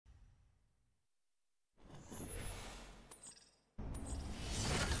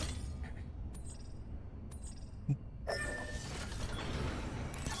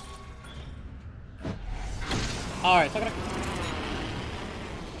Alright, suck it up.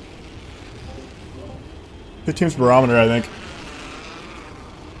 The team's barometer, I think.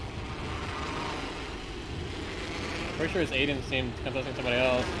 Pretty sure it's Aiden's team contesting somebody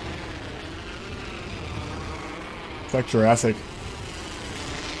else. It's like Jurassic.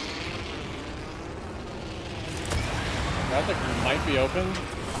 Jurassic might be open.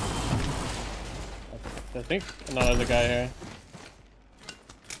 I think. No, there's a guy here.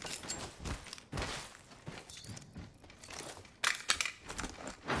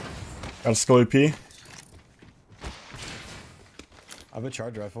 Got a Scully P. I have a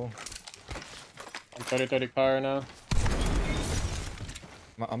charge rifle. I'm 30-30 car now.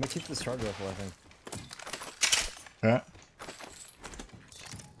 I'm gonna keep this charge rifle, I think. Okay.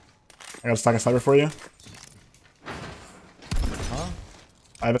 I got a stack of sniper for you. Huh?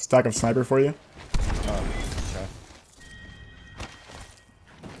 I have a stack of sniper for you. Oh, okay.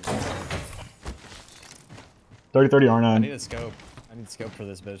 30-30 R9. I need a scope. I need a scope for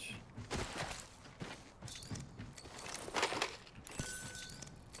this bitch.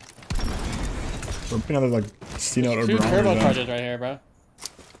 We're putting another like C-note or Two barometer turbo down. charges right here, bro.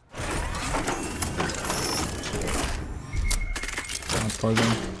 That's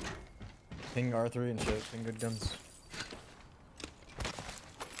Tarzan. Ping R3 and shit. Ping good guns.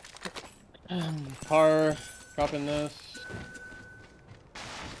 Car dropping this.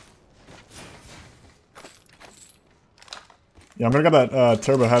 Yeah, I'm gonna grab that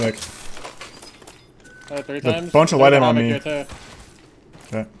turbo havoc. 3 There's times. a bunch of light ammo on Havoc me. here,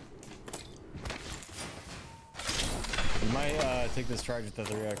 too. Okay. You might take this charge with the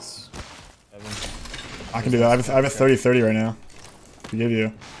 3x. Evan. I can do that. I have a 30-30 right now. To give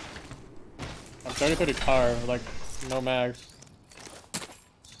you. I'm 30-30 car with like no mags.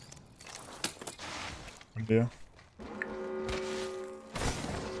 I do.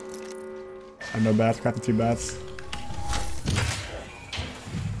 I have no bats. Crafted 2 bats.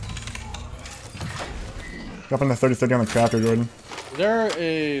 Dropping the 30-30 on the crafter, Jordan. Is there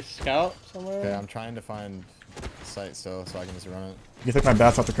a scout somewhere? Okay, I'm trying to find a site still so I can just run it. You can take my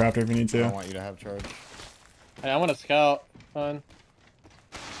bats off the crafter if you need I don't to. want you to have charge. Hey, I want a scout. Fine.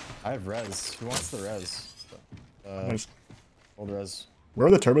 I have res. Who wants the res? Nice. Old res. Where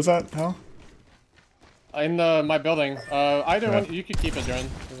are the turbos at, Hal? In my building. Either Okay. one, you could keep it,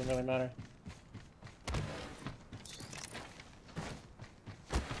 Jordan. Doesn't really matter.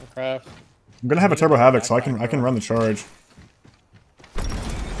 Craft. I'm gonna have a turbo havoc, so I can run the charge.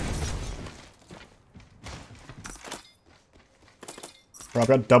 Bro, I've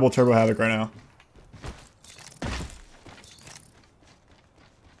got double turbo havoc right now.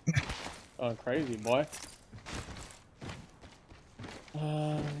 Oh, crazy boy.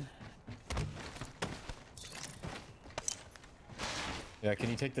 Yeah, can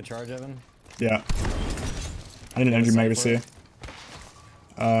you take the charge, Evan? Yeah. I need an energy mag to see.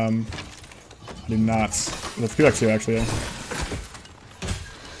 I do not. There's 2x here actually.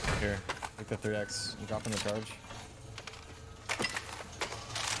 Here, take the 3x. I'm dropping the charge.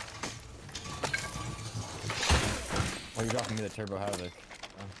 Oh, you're dropping me the turbo havoc.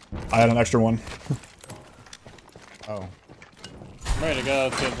 I had an extra one. Oh. I'm ready to go.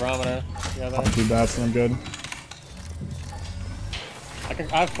 Let's get a barometer together. 2 bats and I'm good.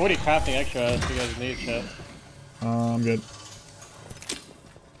 I have 40 crafting extra if you guys need shit. I'm good.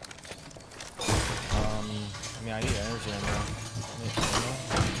 I mean, I need energy ammo.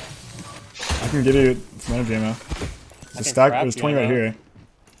 I can give you some energy ammo. There's a stack. There's 20 right here.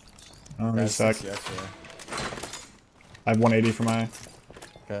 Oh, there's a stack. I have 180 for my.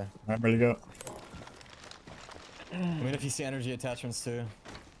 Okay. Alright, ready to go. I mean, if you see energy attachments too.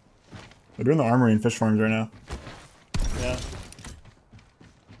 They're doing the armory and fish farms right now. Yeah.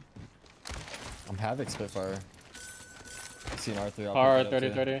 I'm Havoc Spitfire. I see an R3. Car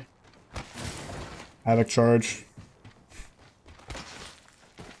 30-30. Havoc charge.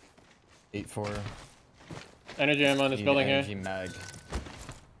 8-4. Energy ammo in this building energy here. mag.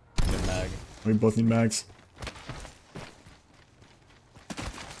 Good mag. We both need mags.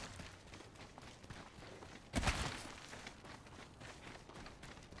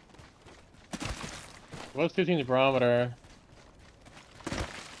 What's 2 teams barometer?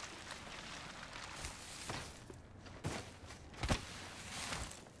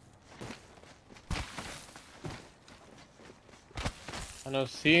 I don't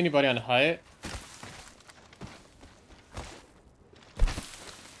see anybody on height.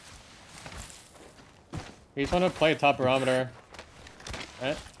 You just want to play top barometer.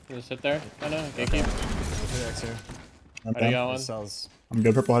 Right? You just sit there, kinda, gatekeep. 3x here. I'm Ready, down. got one. Cells. I'm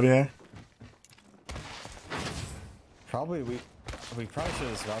good. Purple heavy hair. Probably we probably should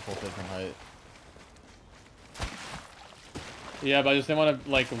have scalped it from height. Yeah, but I just didn't want to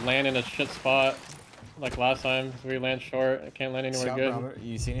like land in a shit spot like last time. So we land short. I can't land anywhere good. Barometer.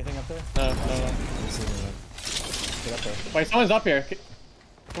 You see anything up there? No. I don't see anything. Get up there. Wait, someone's up here.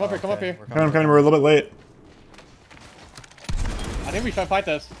 Come up here, come up here. I'm coming, we're a little bit late. I think we should fight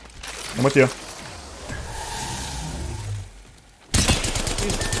this. I'm with you.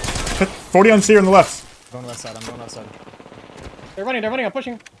 40 on C on the left. I'm going left side, I'm going left side. They're running, I'm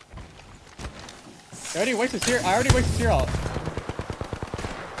pushing. They already wasted steer. I already wasted steer all.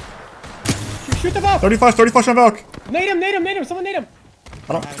 Shoot the Valk! 30 flash on Valk. Nade him, someone nade him.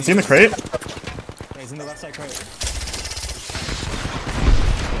 I don't, is he in the crate? Yeah, he's in the left side crate.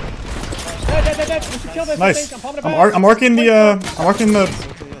 Dead. We should kill this. Nice. I'm marking the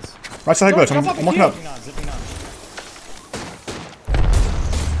right side glitch. I'm walking up. Zipping on.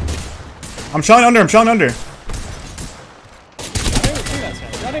 I'm shouting under. I don't even see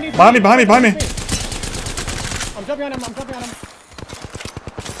that. Behind me. I'm jumping on him.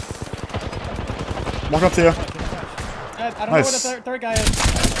 Walk up to you. I don't know where the third guy is.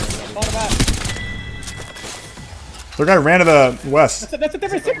 Falling back. The guy ran to the west. That's a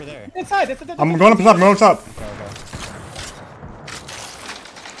different team. Inside. I'm going up top. Okay.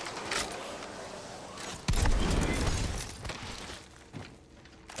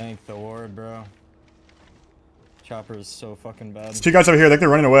 Thank the Lord, bro. Chopper is so fucking bad. There's two guys over here. I think they're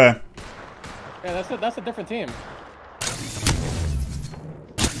running away. Yeah, that's a different team.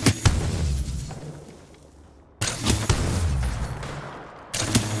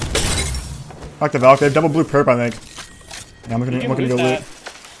 Back to Valk. They have double blue perp, I think. Yeah, I'm looking to go loot.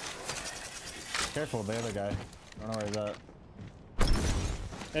 Careful, the other guy. I don't know where he's at.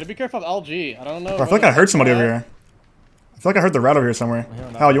 Yeah, be careful of LG. I don't know. Bro, I feel like I heard somebody over here. I feel like I heard the rat over here somewhere.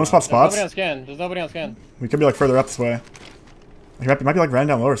 Hal, you want to swap spots? There's nobody on scan. We could be like further up this way. He might be like ran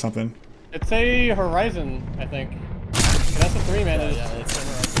down low or something. It's a Horizon, I think. That's a 3-man. Yeah, it's a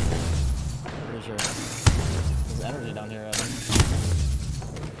Horizon. Pretty sure. There's energy down here, I think.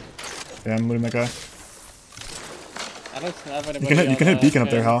 Yeah, I'm looting that guy. I don't have anybody. You can hit beacon up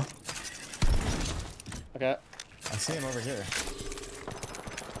there, Hal. Okay. I see him over here.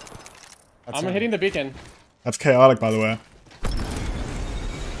 I'm hitting the beacon. That's chaotic, by the way.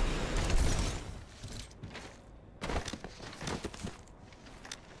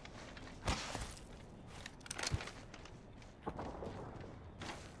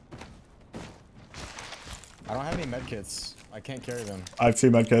 I don't have any medkits. I can't carry them. I have 2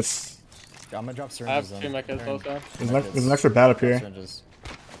 medkits. I'm gonna drop I syringes. have 2 medkits also. There's an extra bat up here. Syringes.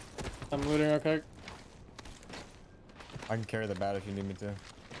 I'm looting real quick. I can carry the bat if you need me to.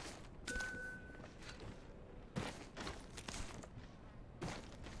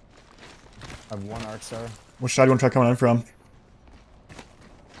 I have 1 arc star. Which side do you want to try coming in from?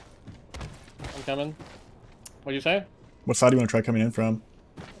 I'm coming. What'd you say? What side do you want to try coming in from?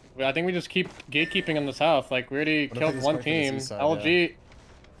 I think we just keep gatekeeping in the south. Like we already killed one team. LG.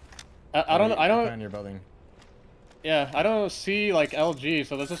 Yeah. I don't. In your building. Yeah, I don't see like LG.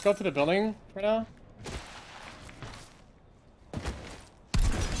 So let's just go to the building for now.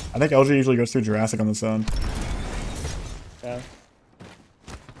 I think LG usually goes through Jurassic on the zone. Yeah.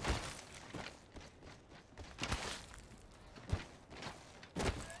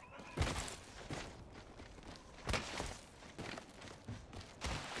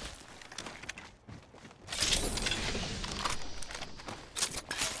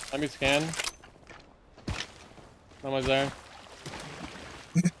 Let me scan. No one's there.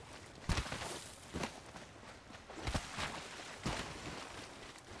 You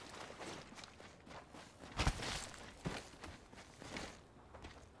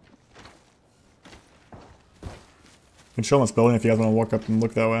can chill in this building if you guys want to walk up and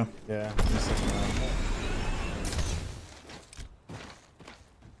look that way. Yeah. I'm just looking around.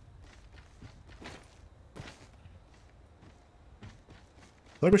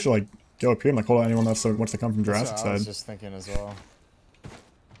 I think we should like go up here and like hold on anyone else that wants to come from Jurassic I was side. just thinking as well.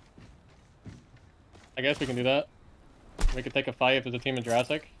 I guess we can do that. We could take a fight if there's a team in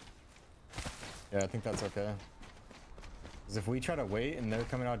Jurassic. Yeah, I think that's okay. Because if we try to wait and they're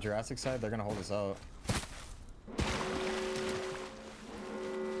coming out Jurassic side, they're gonna hold us out.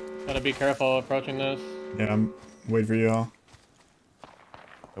 Gotta be careful approaching this. Yeah, I'm waiting for you all.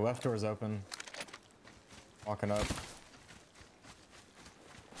 The left door's open. Walking up.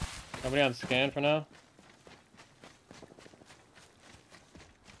 Nobody on scan for now.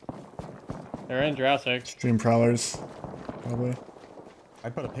 They're in Jurassic. Stream prowlers, probably.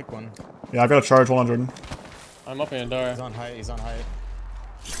 I'd put a pick one. Yeah, I've got a charge. Hold on, Jordan. I'm opening the door. He's on height. He's on height.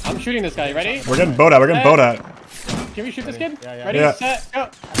 I'm shooting this guy. You ready? We're getting bowed at. We're getting bowed at. Can we shoot this kid? Yeah, yeah. Ready, Yeah. set, go.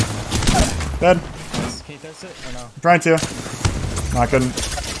 Dead. Can you throw it or no? I'm trying to. Not good.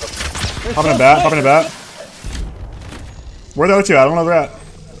 Popping a bat. Where are the O2 at? I don't know where they're at.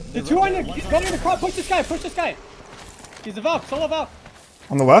 The two on your, go near the car. Push this guy. He's a Valk, solo Valk.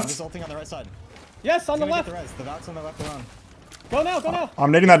 On the left? He's ulting on the right side. Yes, on the left. The Valk's on the left around. Go now.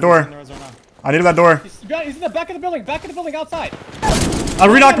 I'm nading that door. I needed that door. He's in the back of the building outside. I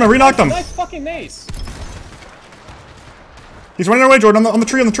re-knocked him. Nice fucking mace. He's running away, Jordan, on the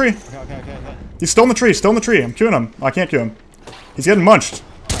tree. Okay. He's still in the tree. I'm queuing him. I can't queue him. He's getting munched.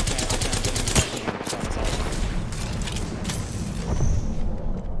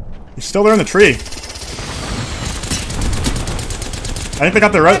 He's still there in the tree. I think they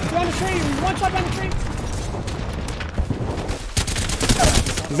got the right. One shot behind the tree.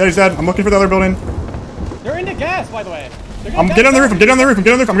 He's dead. I'm looking for the other building. They're in the gas, by the way. I'm getting on the roof. I'm getting on the roof. I'm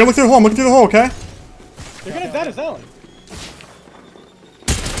gonna look through the hole. I'm looking through the hole, okay? They're gonna dead his own.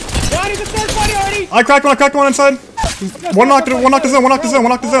 God, he's a third party already! I cracked one inside. One knocked the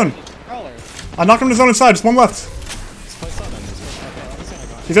zone. I knocked him to the zone inside. Just one left.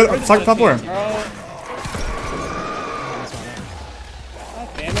 He's at top floor.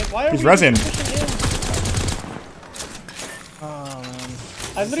 He's resin. Oh, man.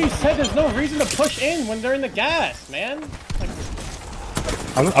 I literally said there's no reason to push in when they're in the gas, man. Like,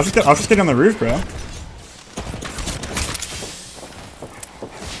 I was just getting on the roof, bro.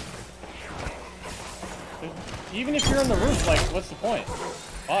 even if you're on the roof, like, what's the point?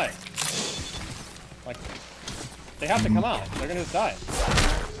 Why? Like, they have to come out. They're gonna just die.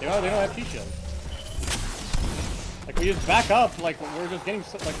 They don't have T-shield. Like, we just back up, like, we're just getting,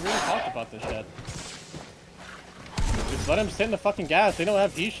 like, we already talked about this shit. Just let them sit in the fucking gas. They don't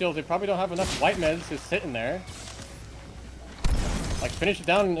have T-shields. They probably don't have enough white meds just sitting there. Like, finish it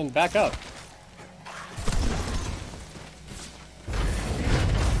down and back up.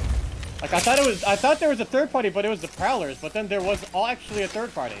 Like, I thought there was a third party, but it was the Prowlers, but then there was actually a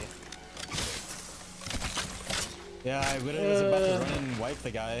third party. Yeah, I literally was about to run and wipe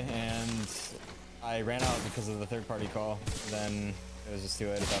the guy, and I ran out because of the third party call. Then it was just too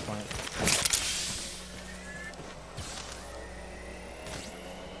late at that point.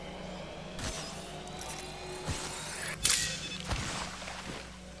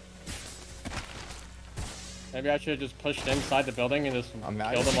 Maybe I should have just pushed inside the building and just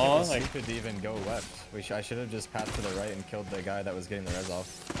killed them all. Like, could even go left. I should have just passed to the right and killed the guy that was getting the res off.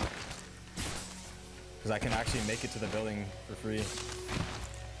 Because I can actually make it to the building for free.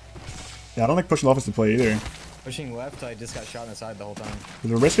 Yeah, I don't like pushing left is the play either. Pushing left, I just got shot in the side the whole time.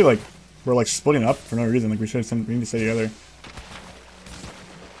 We're basically like, we're like splitting up for no reason. Like we need to stay together.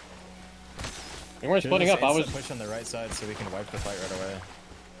 We weren't splitting up. I was push on the right side so we can wipe the fight right away.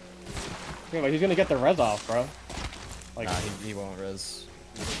 Yeah, like he's gonna get the res off, bro. Like, nah, he won't res.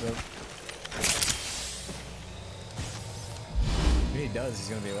 If he does, he's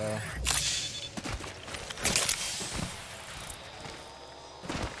gonna be low.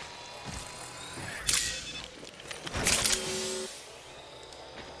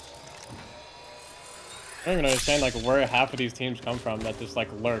 I don't even understand like where half of these teams come from that just like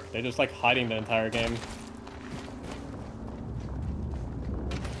lurk. They're just like hiding the entire game.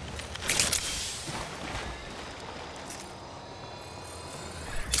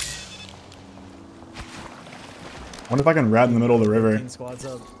 I wonder if I can rat in the middle of the river. Squads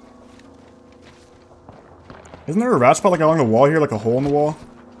up. Isn't there a rat spot like along the wall here, like a hole in the wall?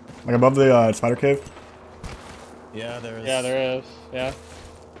 Like above the spider cave? Yeah, there is. Yeah, there is. Yeah.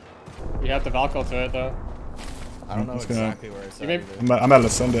 You have to Valko to it though. I don't know exactly where it's at. I'm about to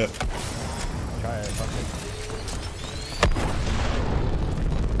send it. Try it, fuck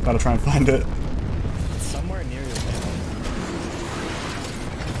it. About to try and find it. It's somewhere near your panel.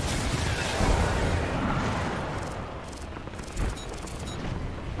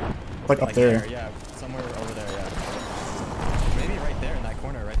 Like up there. Yeah, somewhere over there, yeah. Maybe right there in that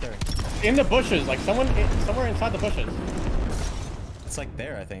corner, right there. In the bushes, like somewhere inside the bushes. It's like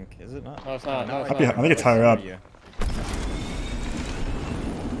there, I think. Is it not? No, it's not. No, it's I think it's higher up.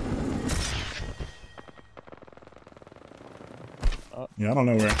 Yeah, I don't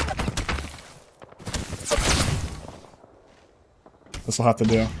know where. This will have to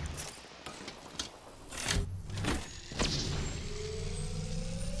do.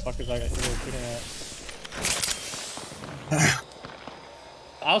 Fuck is that guy shooting at?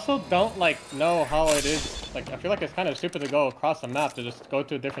 I also don't like know how it is. Like, I feel like it's kind of stupid to go across the map to just go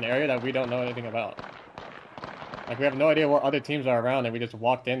to a different area that we don't know anything about. Like, we have no idea where other teams are around, and we just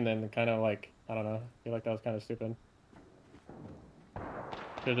walked in and kind of like, I don't know. I feel like that was kind of stupid.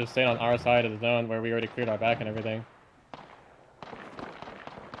 Should just stayed on our side of the zone where we already cleared our back and everything.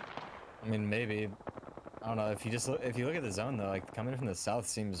 I mean, maybe. I don't know, if you look at the zone though, like coming from the south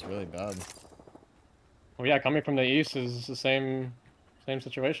seems really bad. Well, yeah, coming from the east is the same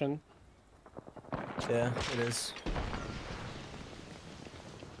situation. Yeah, it is.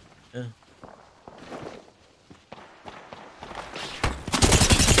 Yeah.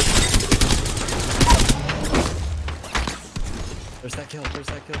 There's that kill, there's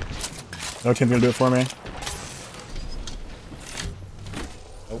that kill. No team's gonna do it for me.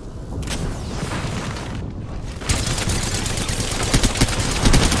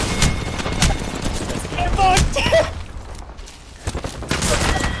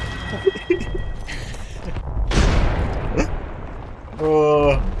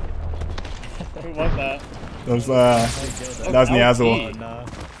 Who was that? That was Niazul. No.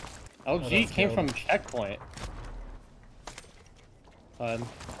 LG came from checkpoint. What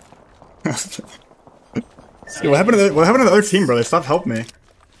happened to the other team, bro? They stopped helping me.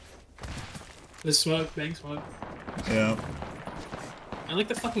 The smoke, bang smoke. Yeah. I like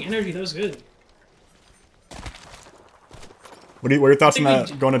the fucking energy. That was good. What are your thoughts on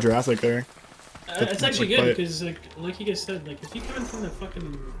that going to Jurassic there? It's actually good because, like you guys said, like if you come from the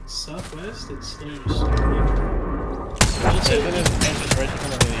fucking southwest, it's there's.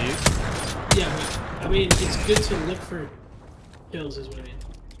 Yeah, but I mean, it's good to look for kills, is what I mean.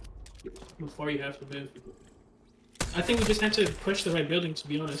 Before you have to move. I think we just have to push the right building, to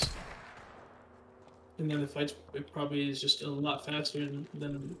be honest. And then the fight probably is just a lot faster and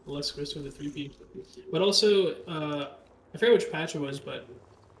then less risk with the 3P. But also, I forget which patch it was, but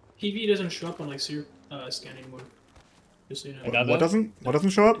PV doesn't show up on like scan anymore. Just so you know. What doesn't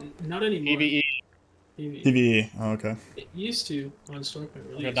show up? Not anymore. PVE. PVE. Oh, okay. It used to on Stormpoint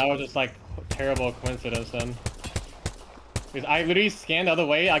release. Yeah, that was just like terrible coincidence then. Because I literally scanned the other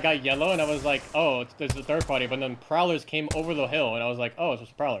way, I got yellow, and I was like, oh, there's a third party, but then Prowlers came over the hill, and I was like, oh, it's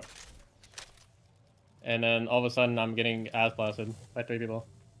just a Prowler. And then all of a sudden, I'm getting ass blasted by 3 people.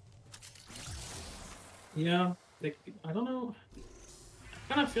 Yeah, I don't know.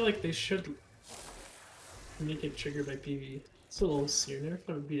 I kind of feel like they should make it triggered by PV. It's a little sooner if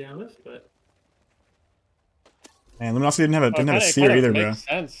I would be down with, but... Man, Luminosity didn't have a seer either, bro.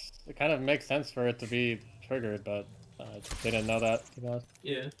 It kind of makes sense for it to be triggered, but they didn't know that, to be honest.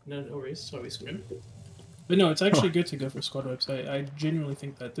 Yeah, no worries. That's why we scrim. But no, it's actually good to go for squad wipes. I genuinely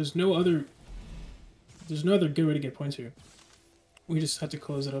think that there's no other good way to get points here. We just had to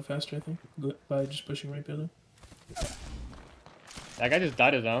close it up faster, I think, by just pushing right building. That guy just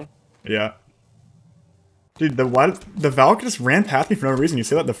died his own. Yeah. Dude, the Valk just ran past me for no reason. You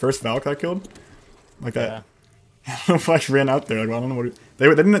see that the first Valk I killed? Like that. Yeah. I don't know if I just ran out there. Like, well, I don't know what they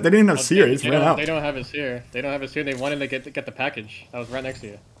didn't have seer. They just ran out. They don't have a seer. They don't have a seer. They wanted to get the package. I was right next to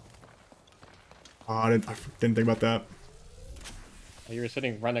you. Oh, I didn't think about that. You were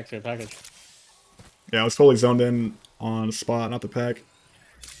sitting right next to your package. Yeah, I was totally zoned in on a spot, not the pack.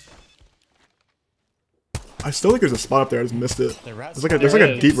 I still think there's a spot up there. I just missed it. There's like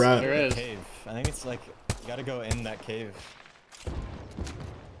a deep rat. There is. Cave. I think it's like you gotta go in that cave.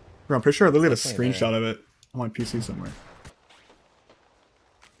 Bro, I'm pretty sure I literally had a screenshot of it on my PC somewhere.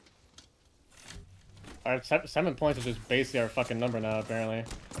 Alright, 7 points is just basically our fucking number now, apparently.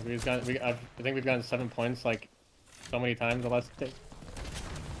 Like, I think we've gotten 7 points like so many times the last day.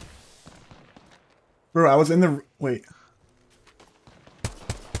 Bro, I was in the... Wait.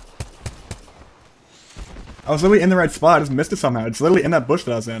 I was literally in the right spot. I just missed it somehow. It's literally in that bush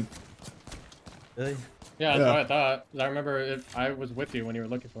that I was in. Really? Yeah, that's what I thought. I remember I was with you when you were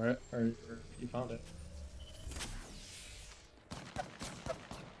looking for it, or you found it.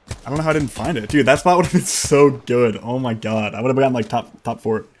 I don't know how I didn't find it. Dude, that spot would have been so good. Oh my god. I would have gotten like top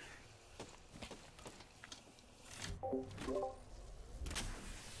 4.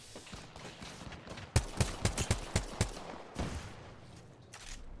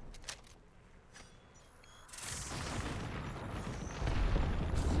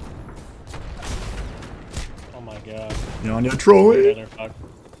 Oh my god. Yanya trolling.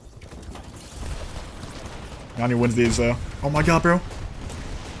 Yanya wins these though. Oh my god, bro.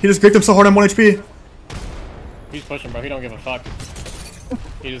 He just gripped him so hard on 1 HP. He's pushing, bro. He don't give a fuck.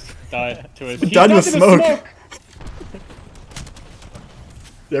 He just died to his. He died to the smoke.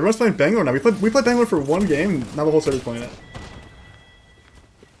 Yeah, everyone's playing Bangalore now. We played Bangalore for 1 game. Now the whole server's playing it.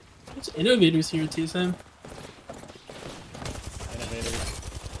 It's innovators here at TSM. Innovators.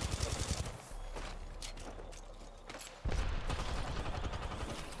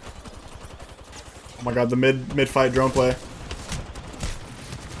 Oh my god, the mid fight drone play.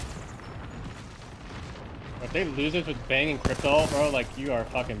 If they lose it with Bang and Crypto, bro, like you are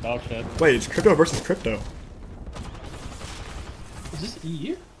fucking dog shit. Wait, it's Crypto versus Crypto. Is this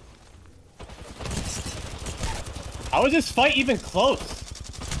EU? How is this fight even close?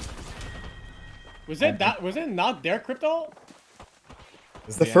 Was it not their crypto?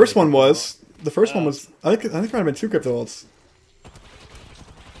 The first one was. The first one was. I think there might have been 2 crypto ults.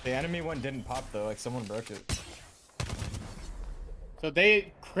 The enemy one didn't pop though. Like someone broke it. So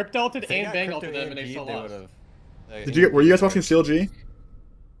they crypto ulted and bang ulted them, and they still lost. Were you guys watching CLG?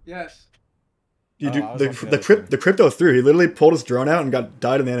 Yes. The crypto threw. He literally pulled his drone out and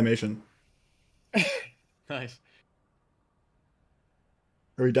died in the animation. Nice.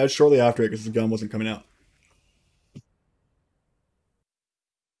 Or he died shortly after it because his gun wasn't coming out.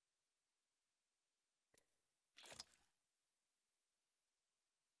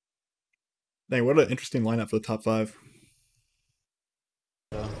 Dang, what an interesting lineup for the top 5.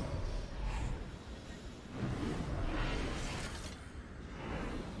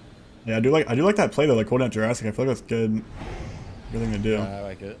 Yeah, I do like that play though, like holding out Jurassic. I feel like that's good thing to do. Yeah, I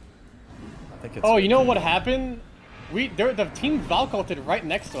like it. I think it's you know what happened? The team Valk ulted right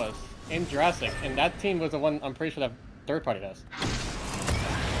next to us in Jurassic, and that team was the one I'm pretty sure that third party does.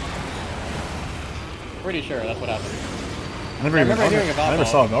 Pretty sure that's what happened. I never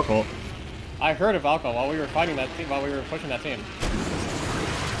saw a Valk ult. I heard of Valko while we were fighting that team, while we were pushing that team.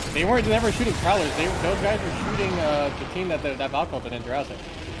 They weren't never shooting Prowlers. Those guys were shooting the team that Valko did in Jurassic.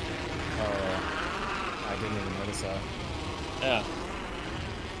 Oh, I didn't even notice that. Yeah.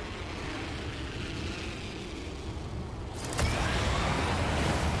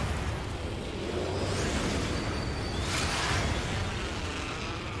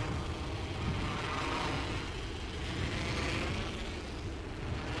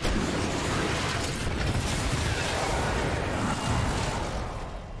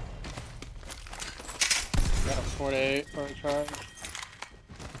 Got a 48 for a charge.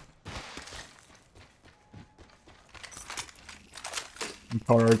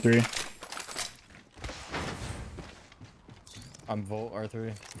 Power R3. I'm Volt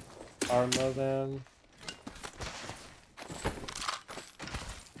R3. Armo them.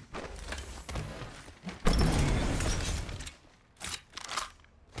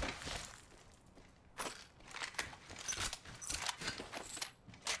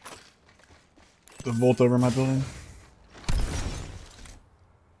 The Volt over my building.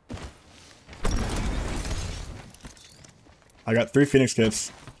 I got 3 Phoenix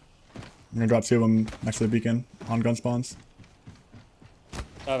kits. I'm gonna drop 2 of them next to the beacon on gun spawns.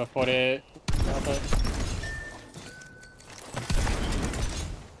 I have a 48.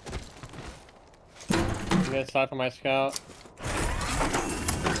 I'm gonna side for my scout.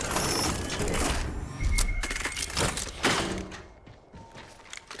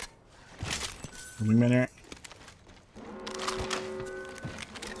 Wingman here.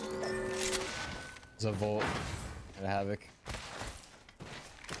 There's a Volt and a Havoc.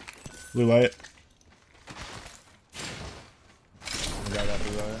 Blue light. Grab that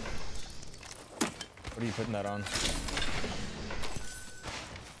blue light. What are you putting that on?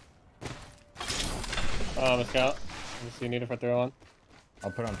 A scout. You need it for 301.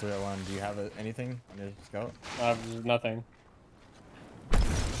 I'll put on 301. Do you have anything on your scout? I have nothing. I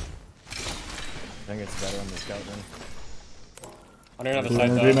think it's better on the scout then. I don't even have a sight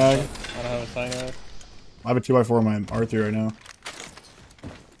though. I don't have a sight yet. I have a 2x4 on my R3 right now.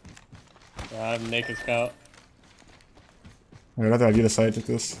 Yeah, I have naked scout. Wait, I have to have you the sight to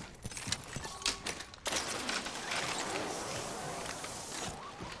this.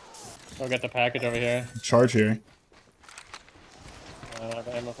 Go get the package over here. Charge here. I have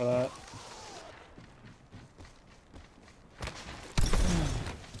ammo for that.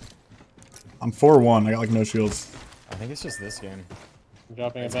 I'm 4-1. I got like no shields. I think it's just this game. I'm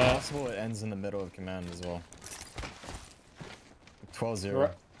dropping It's a bat. possible it ends in the middle of command as well.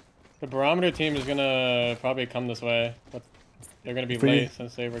 12-0. The barometer team is gonna probably come this way, but they're gonna be late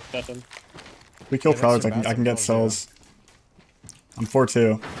since they were accepted. If we kill Prowlers, I can get cells. I'm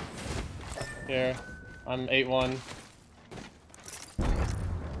 4-2. Here, I'm 8-1. I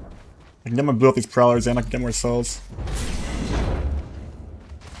can get my blue up these Prowlers and I can get more cells.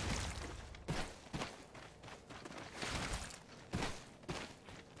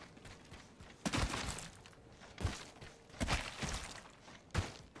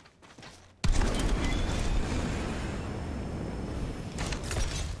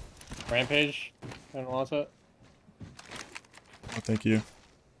 Rampage, anyone wants it? Oh, thank you.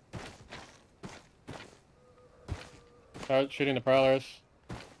 Start shooting the Prowlers.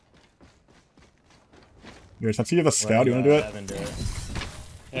 Here, since you have a scout, you wanna do it?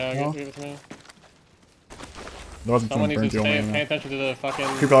 Yeah, give it to me. There wasn't Someone needs to pay pay attention to the fucking...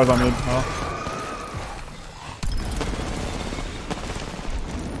 2 Prowlers on mid. Oh.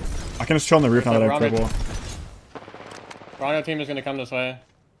 I can just chill on the roof now that I have trouble. Rhino team is gonna come this way.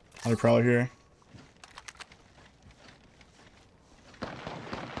 Another prowler here.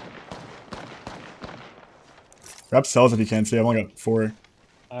 Grab cells if you can see. I've only got 4.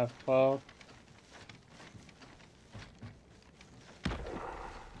 I have 12.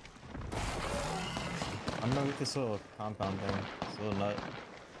 I'm gonna look this little compound thing. This little nut.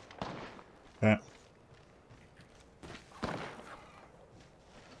 Yeah.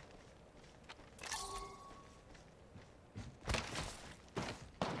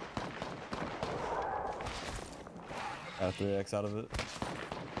 Got 3x out of it.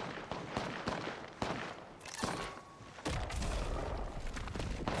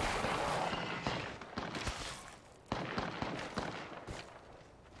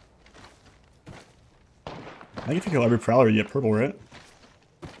 I think if you kill every prowler, you get purple, right?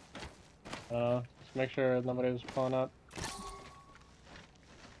 Just make sure nobody's pulling up.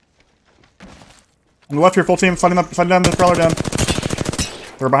 On the left here, full team, sliding down the prowler den.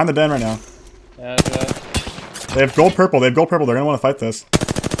 They're behind the den right now. Yeah, that's good. They have gold purple. They're gonna want to fight this.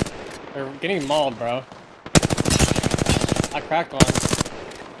 They're getting mauled, bro. I cracked one.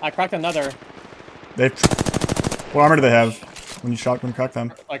 I cracked another. What armor do they have when you crack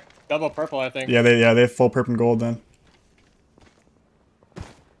them? Like double purple, I think. Yeah, they have full purple and gold then.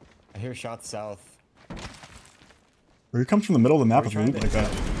 I hear shots south. Where he comes from the middle of the map with loot like that.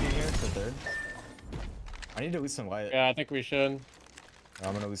 Here for third. I need to lose some white. Yeah, I think we should. Oh,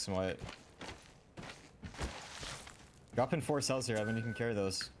 I'm gonna lose some white. Drop in 4 cells here, Evan. You can carry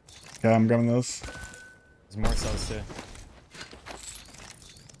those. Okay, I'm grabbing those. There's more cells too.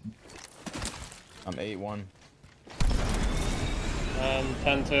 I'm 8-1.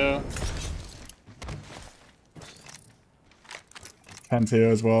 10-2.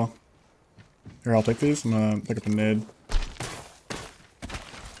 10-2 as well. Here, I'll take these. I'm gonna pick up a nade.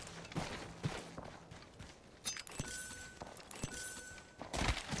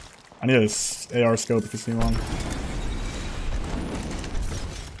 I need a AR scope if you see one.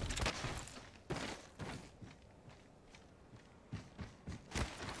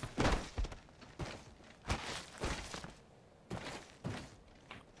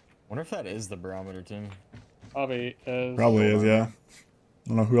 Wonder if that is the barometer team. Probably is. Probably is, yeah. I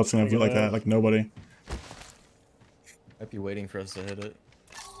don't know who else is gonna have loot like that. Like nobody. Might be waiting for us to hit it.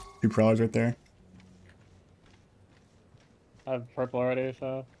 2 prowlers right there. I have purple already,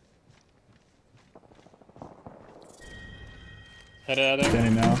 so. Hit it, I think.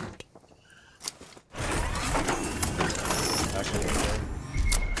 Standing now. Actually,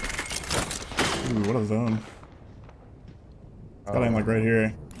 Ooh, what a zone. It's got him like right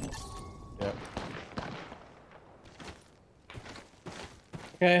here. Yep.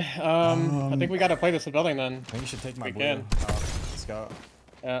 Okay, I think we gotta play this building then. I think you should take my We blue. can. Scout.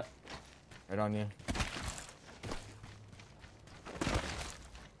 Yeah. Right on you.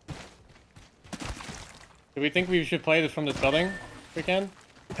 Do we think we should play this from this building? If we can?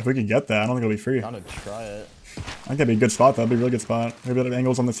 If we could get that, I don't think it'll be free. I'm gonna try it. I think that'd be a good spot. That'd be a really good spot. Maybe the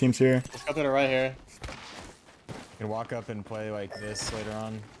angles on the teams here. Let's go to the right here. You can walk up and play like this later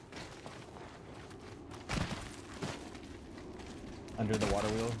on. Under the water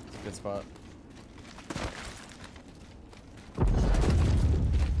wheel. It's a good spot.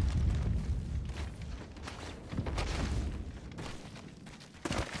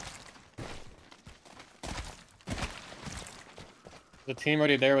 The team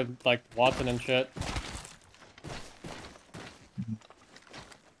already there with like Watson and shit.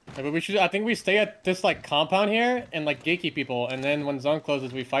 Yeah, but we should. I think we stay at this like compound here and like gatekeep people, and then when zone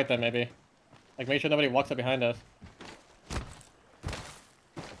closes, we fight them maybe. Like make sure nobody walks up behind us.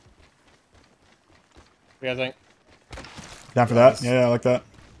 What do you guys think? Down for that? Yeah, I like that.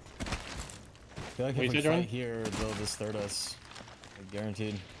 I feel like What if you we said, Jordan? fight here, they'll just third us. Like,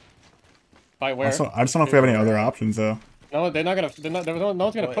 guaranteed. Fight where? I just don't know if we have any other options though. No, they're not gonna. No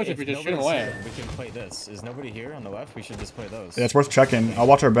one's gonna Well, push if we just shoot them nobody's away. here, we can play this. Is nobody here on the left? We should just play those. Yeah, it's worth checking. I'll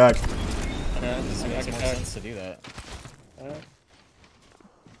watch our back. Okay, This I makes can more check. sense to do that. Alright.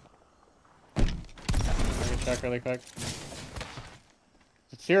 I can check really quick.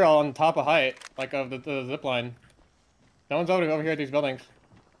 It's here all on top of height, like of the zip line. No one's over here at these buildings.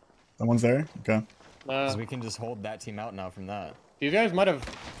 The one's there? Okay. Because we can just hold that team out now from that. These guys might have.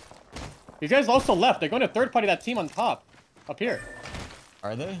 These guys also left. They're going to third party that team on top, up here.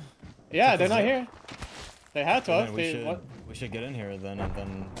 Are they? Yeah, they're not here. They had to. Well, us. then we should get in here then and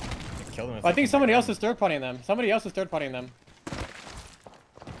then kill them. If I they think come somebody back else down. is third partying them. Somebody else is third partying them.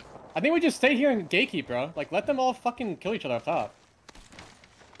 I think we just stay here and gatekeep, bro. Like, let them all fucking kill each other up top.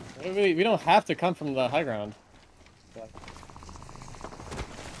 We don't have to come from the high ground. There's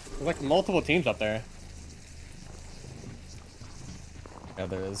like multiple teams up there. Yeah,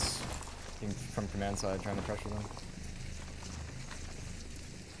 there is. Team from command side trying to pressure them.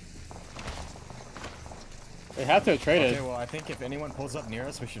 They have to have traded. Okay, well, I think if anyone pulls up near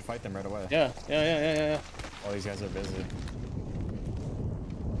us, we should fight them right away. Yeah. All these guys are busy.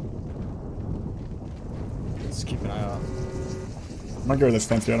 Just keep an eye out. I'm gonna go to this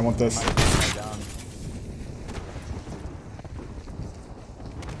fence here. I don't want this. Down.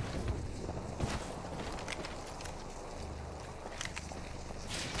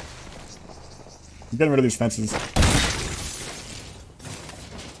 I'm getting rid of these fences.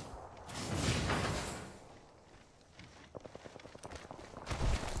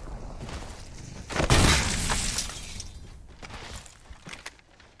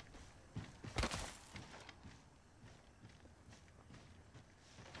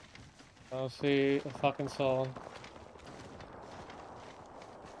 I'll see a fucking soul.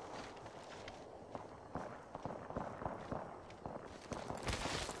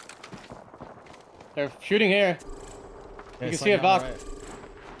 They're shooting here. Yeah, You can see it, Vox.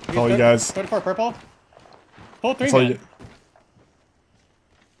 That's all you guys. 34 purple. Pull 3 That's all man. you.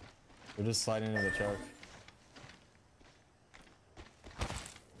 We're just sliding into the truck.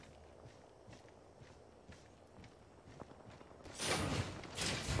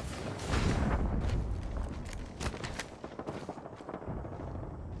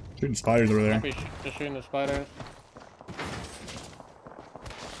 Shooting spiders over there. Just shooting the spiders.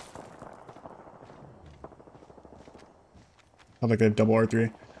 Sounds like they have double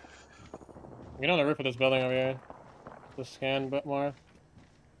R3. Get on the roof of this building over here. Just scan a bit more.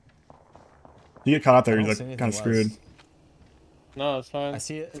 You get caught out there, I you're don't see like anything kind of screwed. west. No, it's fine. I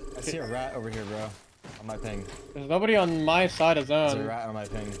see a rat over here, bro. On my ping. There's nobody on my side of There's a zone. rat on my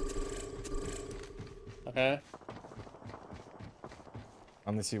ping. Okay. I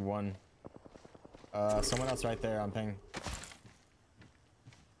only see one. Someone else right there on ping.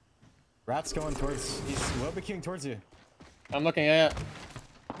 Rat's going towards. He's Lobiquing towards you. I'm looking at it.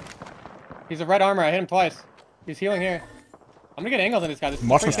 He's a red armor. I hit him twice. He's healing here. I'm gonna get angles on this guy. This is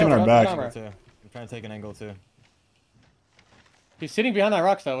Watch free this coming kill, our red back. armor. I'm trying to take an angle too. He's sitting behind that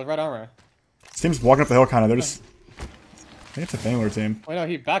rock though with red armor. This team's walking up the hill kind of. They're just. I think it's a Fangler team. Wait, no,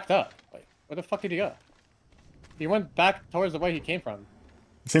 he backed up. Wait, where the fuck did he go? He went back towards the way he came from.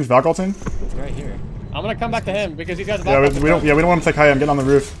 This team's Valk ulting? It's right here. I'm gonna come back to him because these guys. Yeah, we don't want him to take high. I'm getting on the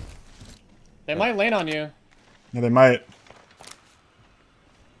roof. They might land on you. Yeah, they might.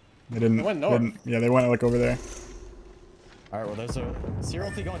 They didn't. They went north. Yeah, they went like over there. Alright, well there's a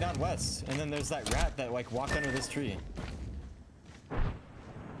Zero-T going down west, and then there's that rat that like walked under this tree.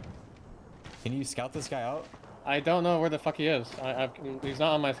 Can you scout this guy out? I don't know where the fuck he is. He's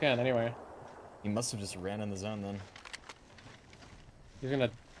not on my scan anyway. He must have just ran in the zone then. He's gonna.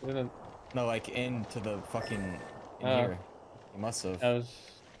 No, like into the fucking in Oh. here. He must have.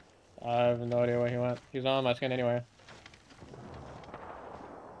 I have no idea where he went. He's not on my scan anyway.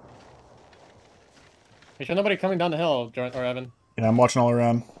 You sure nobody coming down the hill, or Evan? Yeah, I'm watching all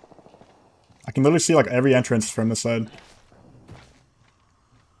around. I can literally see like every entrance from this side.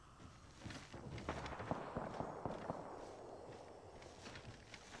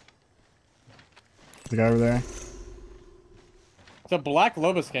 The guy over there. It's a black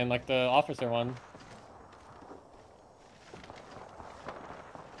Loba skin, like the officer one.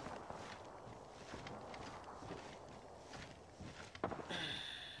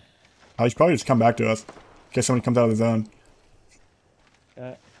 Oh, he should probably just come back to us. In case somebody comes out of the zone.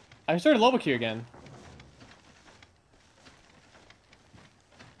 I started Loba Q again.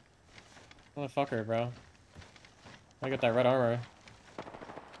 Motherfucker, bro. I got that red armor.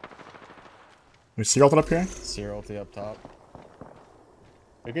 We see ulted up here? Zero-T up top.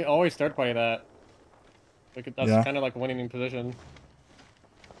 We can always third party that. That's Yeah. kind of like winning in position.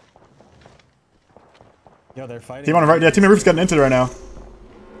 Yo, they're fighting. Team on the right. Yeah, team on the roof's getting into it right now.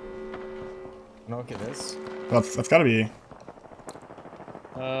 No, look at this. That's gotta be.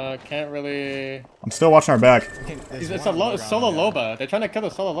 Can't really. I'm still watching our back. Okay, there's It's one a on the solo ground, yeah. Loba. They're trying to kill the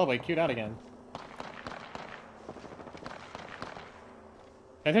solo Loba. He queued out again.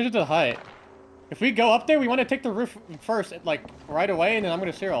 Pay attention to the height. If we go up there, we want to take the roof first, like right away, and then I'm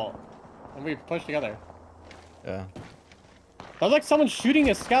gonna serial, and we push together. Yeah. There's like someone shooting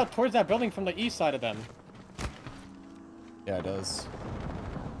a scout towards that building from the east side of them. Yeah, it does.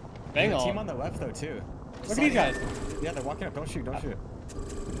 Bang There's a all. team on the left though too. Look at these guys. Yeah, they're walking up. Don't shoot. Don't shoot.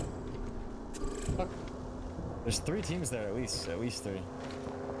 Fuck. There's 3 teams there at least. At least 3.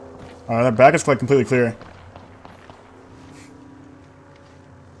 Alright, that back is like completely clear.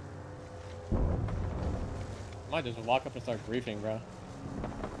 Might just walk up and start griefing, bro.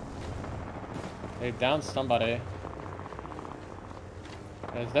 They downed somebody.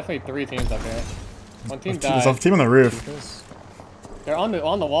 There's definitely 3 teams up here. One team died. There's a team on the roof. They're on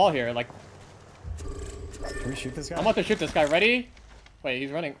the wall here. Like, can we shoot this guy? I'm about to shoot this guy. Ready? Wait,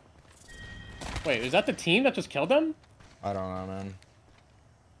 he's running. Wait, is that the team that just killed them? I don't know, man.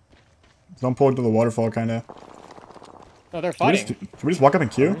 Don't pull into the waterfall, kind of. No, they're fighting. Can we just walk up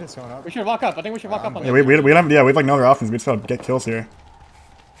and queue? We should walk up. I think we should walk up on Yeah, we have like no other options. We just gotta get kills here.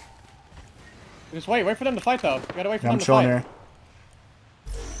 Just wait for them to fight though. We gotta wait for them I'm to chilling fight. here.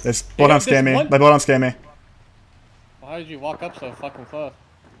 This blood don't scare me. My blood don't scare me. Why did you walk up so fucking close?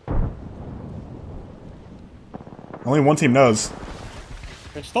 Only one team knows.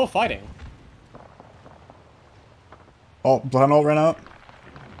 They're still fighting. Oh, blood all ran out.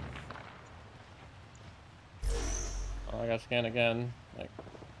 Oh, I gotta scan again. Like,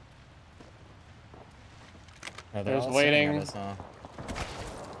 Yeah, there's waiting.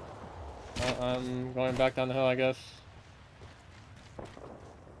 I'm going back down the hill, I guess.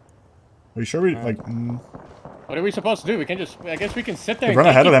 Are you sure we like? What are we supposed to do? We can just. I guess we can sit there. Run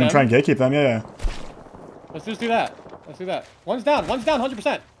ahead of them and try and gatekeep them. Yeah. Let's just do that. Let's do that. One's down.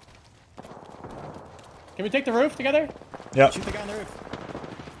 100%. Can we take the roof together? Yeah. Shoot the guy on the roof.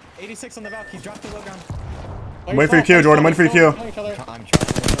 86 on the balcony. He dropped the low ground. I'm waiting for your Q, Jordan. Waiting for your Q. I'm trying.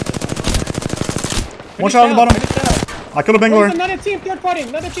 One shot on the bottom. I killed a Bangor. Another team third partying.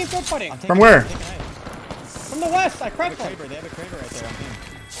 Another team third partying. From where? From the west. I cracked one. They have a crater right there.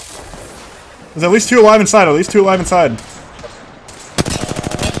 There's at least 2 alive inside. At least 2 alive inside.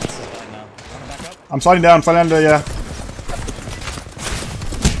 I'm sliding down. Sliding down to yeah.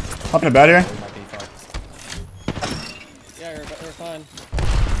 Hopping a bed here. Yeah, you're fine.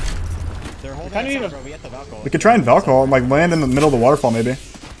 They're holding us up, bro. We hit the Valkyrie. We could try and Valkyrie, like land in the middle of the waterfall, maybe.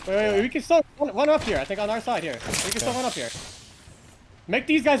 Wait, we can still run up here. I think on our side here. We can still run up here. Make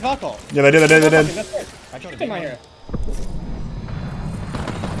these guys Valkyrie. Yeah, they did. That's it. I tried to Get him right here.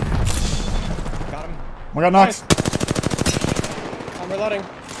 Got him. We got knocks. Nice. I'm reloading.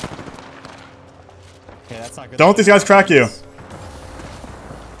 Okay, that's not good. Don't let these guys crack you.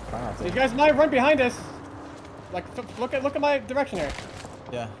 These guys might run behind us. Like, look at my direction here.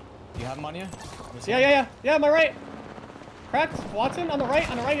 Yeah. You have him on you? Yeah, on my right. Cracked. Watson, on the right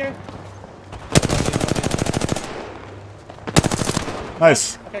here.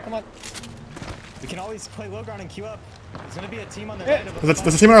 Nice. Okay, come on. We can always play low ground and queue up. There's gonna be a team on the right of us.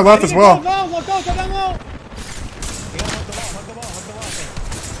 There's a team on our left as well. Go down low. We gotta hug the wall.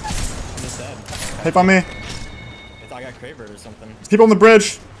 I'm just dead. Tape on me. I got Craver or something. There's people on the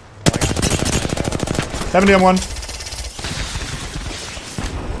bridge. 70 on one.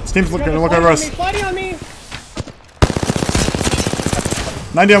 This team's gonna look over us. Fighting on me.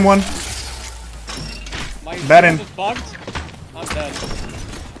 90 on one. Bad in. Bugged. I'm dead.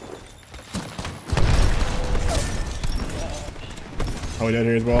 Oh, we dead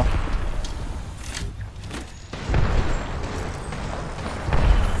here as well.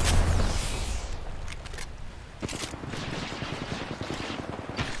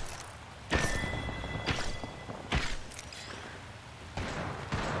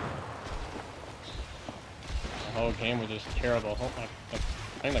 The whole game was just terrible.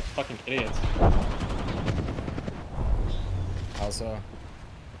 Playing like fucking idiots. Also,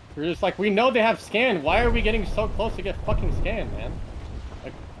 We're just like, we know they have scan. Why are we getting so close to get fucking scanned, man?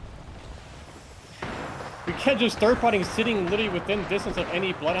 Like, we can't just third partying sitting literally within distance of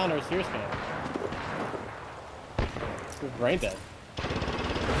any Bloodhound or Seer scan. We're brain dead. I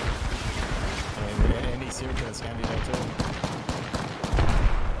mean, any Seer can scan you there too.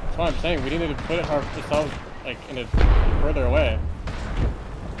 That's what I'm saying. We needed to put ourselves like in a further away.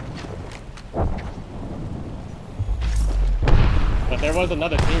 But there was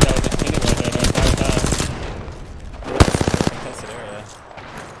another team that was just sitting right there the entire time. Contested area.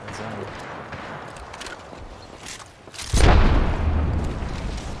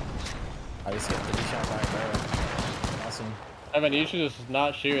 I just get 3 shot back there. Awesome. Evan, you should just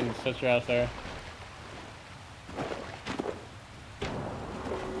not shoot and sit your ass there.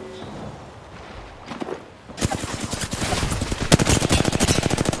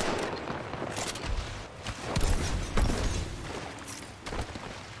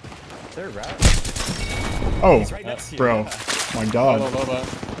 Oh, right next to you. bro. My god.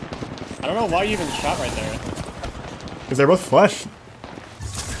 I don't know why you even shot right there. Because they're both flesh.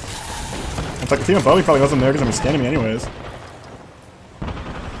 It's like the team of Bowie probably wasn't there because they were scanning me anyways.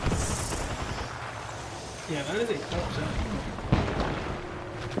 Yeah, that is a tough shot.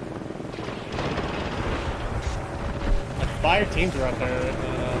 Like 5 teams were out there.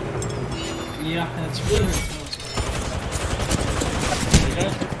 Yeah, that's really hard to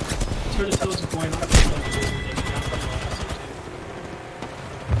tell. It's hard to tell what's going on.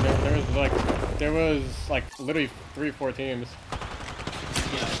 there was like literally 3-4 teams.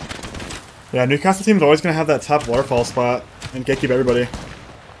 Yeah, Newcastle team's always gonna have that top waterfall spot and gatekeep everybody.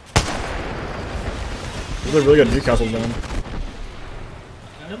 This is a really good Newcastle zone.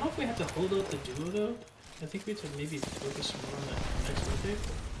 I don't know if we have to hold out the duo though. I think we have to maybe focus more on that next rotate.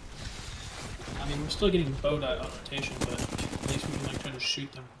 I mean, we're still getting bowed at on rotation, but at least we can like try to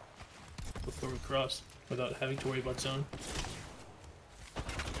shoot them before we cross without having to worry about zone.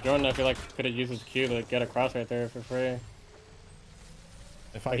 Jordan, I feel like could have used his Q to get across right there for free.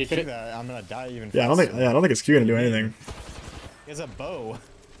 If I do that, I'm gonna die even. Yeah, I don't think his Q gonna do anything. He has a bow.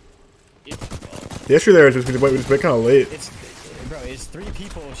 The issue there is just we just wait kind of late. Bro, it's 3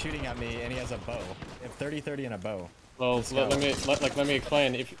 people shooting at me, and he has a bow. They have 30-30 and a bow. Well, let me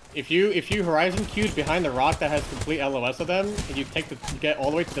explain. If you horizon Q'd behind the rock that has complete LOS of them, and you get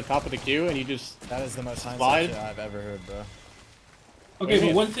all the way to the top of the queue, and you just that is the most slide. shit I've ever heard, bro. Okay,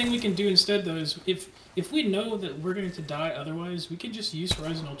 but one thing we can do instead though is if we know that we're going to die otherwise, we can just use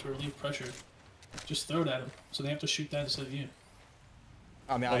horizontal to relieve pressure. Just throw it at them, so they have to shoot that instead of you.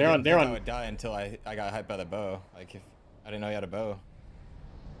 I mean, I didn't think I would die until I got hyped by the bow. Like, if I didn't know he had a bow.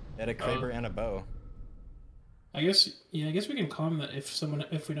 He had a Kraber and a bow. I guess we can calm that if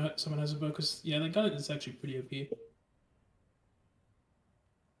we know someone has a bow, because yeah, that gun is actually pretty OP.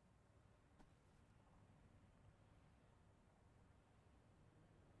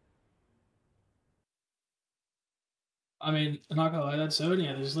 I mean, I'm not gonna lie, that zone,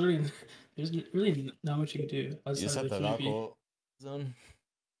 yeah, there's really not much you can do. You just have the Valkyrie zone.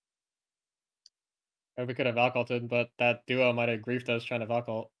 Or we could have Valkulted, but that duo might have griefed us trying to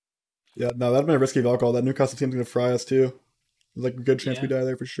Valkult. Yeah, no, that'd been a risky Valkult. That Newcastle team's gonna fry us too. There's like a good chance we die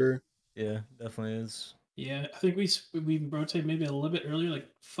there for sure. Yeah, definitely is. Yeah, I think we rotate maybe a little bit earlier, like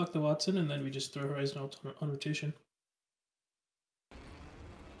fuck the Watson, and then we just throw Horizon out on rotation.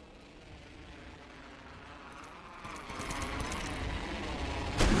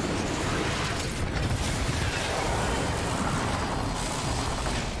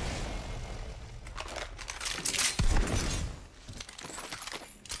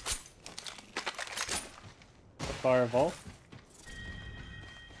 Fireball.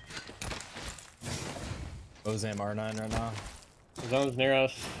 Ozam R9 right now. The zone's near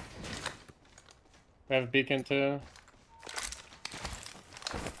us. We have a beacon too.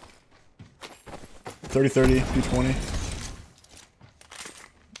 30-30, P20.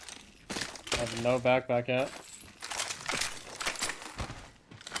 I have no backpack yet.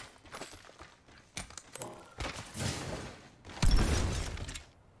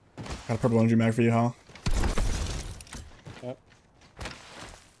 Got a purple energy mag for you, huh? Yep.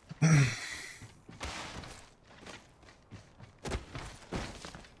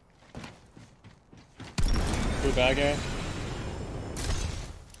 Blue bag here.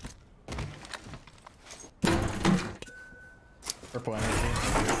 Purple energy.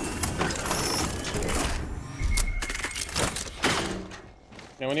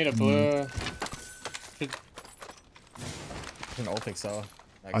 Yeah, we need a blue. An ult XL.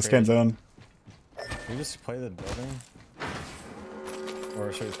 I scan zone. Can we just play the building?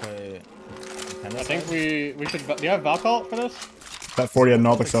 Or should we play... I think we should... Do you have Valkult for this? That 40 had an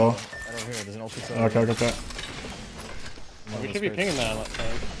ult XL. Right over here, there's an ult XL. Okay, I got that. We should be pinging that, let's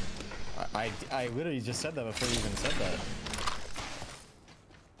say. I literally just said that before you even said that.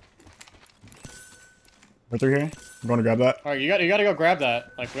 Right through here. I'm going to grab that. Alright, you gotta go grab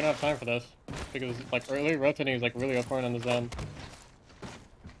that. Like, we don't have time for this. Because, like, early rotating is, like, really important in the zone.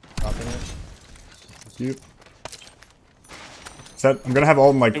 Dropping it. Cute. Set. I'm gonna have all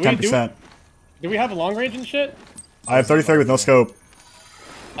of them like 10%. Do we have long range and shit? I have 30-30 with no scope.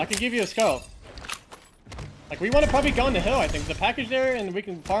 I could give you a scope. Like, we want to probably go on the hill, I think. The package there, and we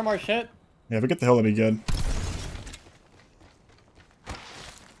can farm our shit. Yeah, if we get the hill, that'd be good.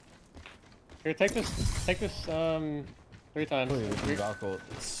 Here, take this, 3 times.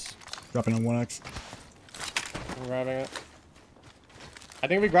 Dropping on 1x. I'm grabbing it. I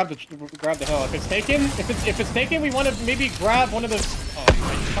think we grab the hill. If it's taken, we want to maybe grab one of the. Oh,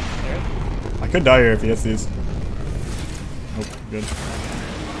 there. I could die here if he hits these. Nope, good.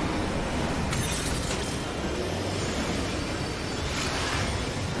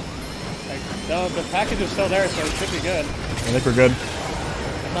 Like, no, the package is still there, so it should be good. I think we're good.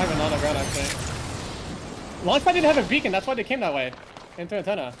 It's not even on the ground, actually. Launchpad didn't have a beacon. That's why they came that way. Into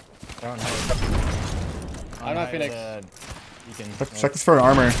antenna. I'm not Phoenix. Check this for an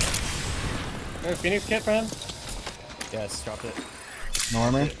armor. Is there a Phoenix kit for him? Yes, drop it. No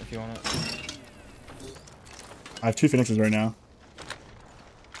armor? If you want it. I have 2 Phoenixes right now.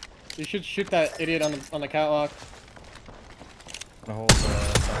 You should shoot that idiot on the catwalk. The whole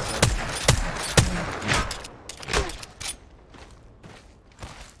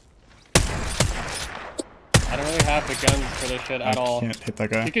I don't really have the guns for this shit at all. I can't hit that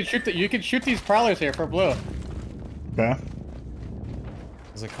guy. You could shoot these prowlers here for blue. Okay.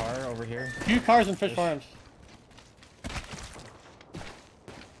 There's a car over here. 2 cars in fish farms.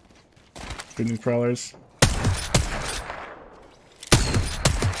 Shooting these prowlers.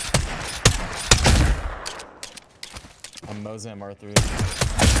 I'm mosing MR3.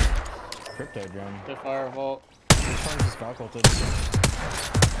 Crypto drone. The firebolt. Which farm's just Valcolted?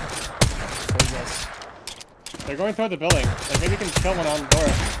 What is this? They're going toward the building. Like maybe you can kill one on the door.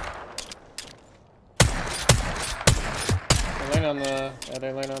 They're laying on the. Yeah,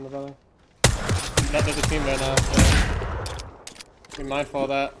 they're laying on the building. There's a team there now. So be mindful of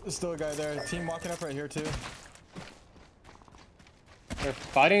that. There's still a guy there. Team walking up right here too. They're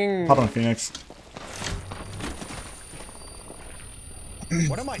fighting. Pop on Phoenix.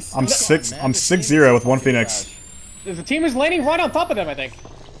 What am I? I'm 6-0 with 1 Phoenix. There's a team who's landing right on top of them, I think.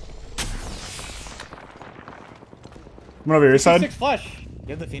 Come over your side. 6 flush.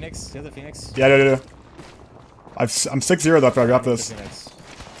 You have the Phoenix? You have the Phoenix? Yeah, yeah. I'm 6-0 after I got this.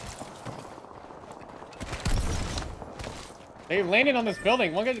 They landed on this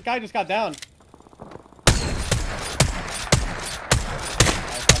building. One guy just got down.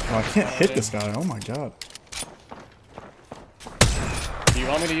 Oh, I can't hit this guy. Oh my god. Do you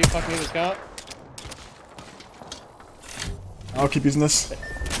want me to use fucking the scout? I'll keep using this.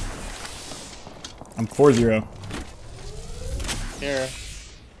 I'm 4-0. Here.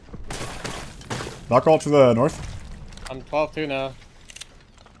 Knock all to the north. I'm 12-2 now.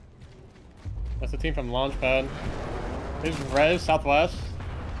 That's the team from Launchpad. There's Rez, southwest.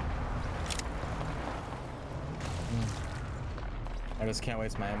 I just can't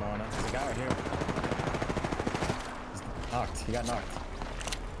waste my ammo on it. There's a guy right here. He's knocked. He got knocked.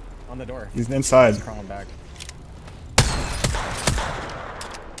 On the door. He's inside. He's crawling back.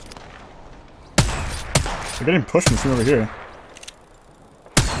 They're getting pushed from this room over here.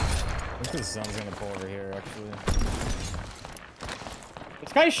 I think this zone's gonna pull over here, actually.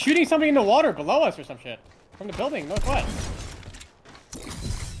 This guy's shooting something in the water below us or some shit. From the building, northwest.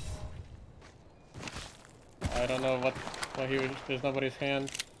 I don't know what he was. There's nobody's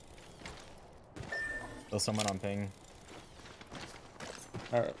hand. There's someone on ping.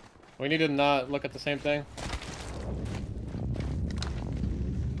 Alright. We need to not look at the same thing.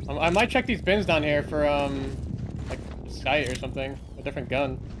 I might check these bins down here for, like, sight or something. A different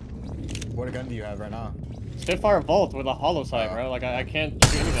gun. What gun do you have right now? Spitfire Volt with a hollow sight, bro. Like, I can't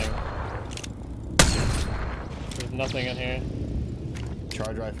do anything. There's nothing in here.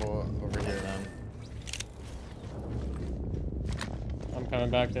 Charge rifle over here, then. I'm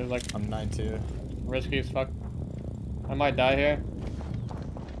coming back. There's, like, I'm 9-2. risky as fuck. I might die here.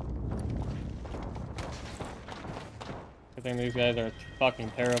 I think these guys are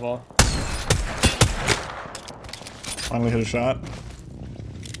fucking terrible. Finally hit a shot.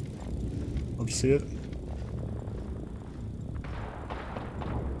 Love to see it.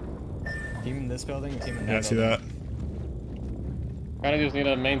 Team in this building, team in that Yeah, I see that. Kinda just need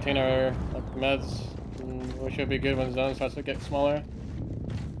to maintain our meds. And we should be good when zone starts to get smaller.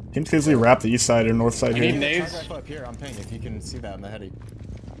 Teams can easily wrap the east side or north side You here. need nades. Charge rifle up here, I'm ping, if you can see that in the heady.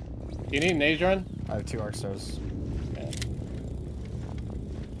 You need nades, Jordan? I have 2 arc stars. Yeah.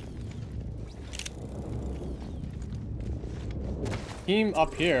 Team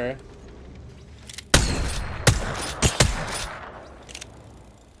up here.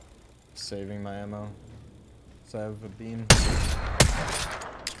 Saving my ammo. So I have a beam.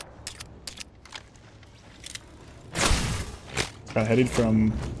 Got headed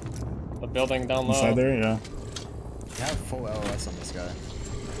from The building down low. inside there, yeah. I have full LOS on this guy.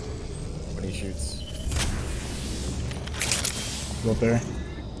 When he shoots. Go up there.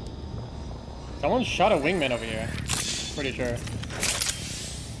 Someone shot a wingman over here. Pretty sure.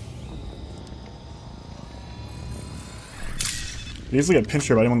 You easily get pinched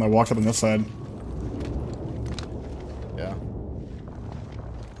here by anyone that walks up on this side. Yeah.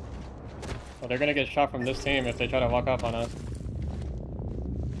 Well, they're gonna get shot from this team if they try to walk up on us.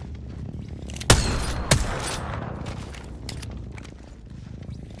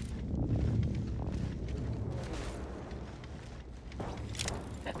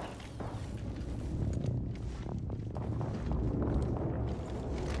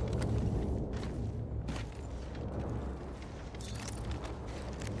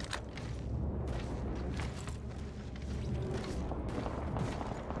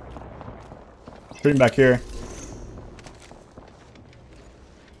 Shooting back here.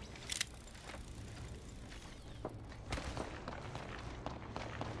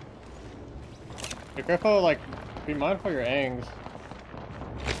 Be careful, like, be mindful of your angs.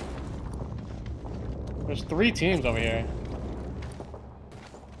 There's 3 teams over here.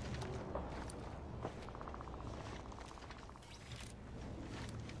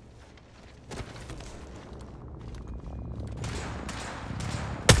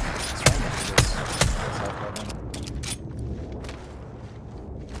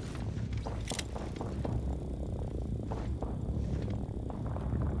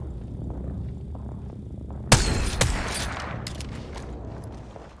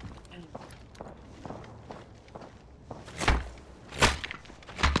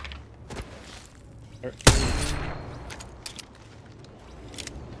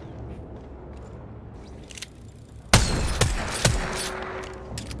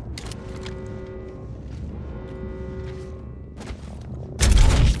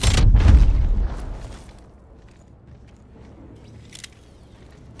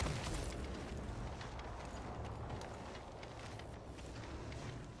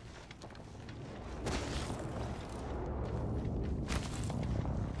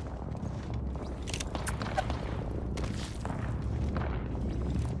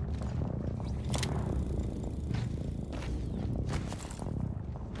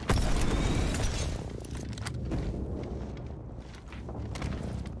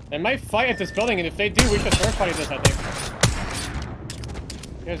 They might fight at this building, and if they do, we should third party this, I think.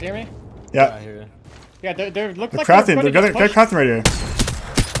 You guys hear me? Yeah. I hear you. Yeah, they're looks They're like crafting. They're crafting right here.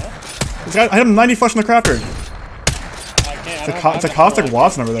 This guy, I have 90 flush in the crafter. I can't. It's a caustic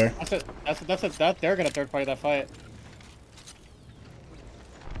Watson over there. They're gonna third party that fight.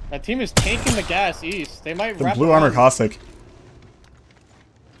 That team is taking the gas east. They might The wrap blue around. armor caustic.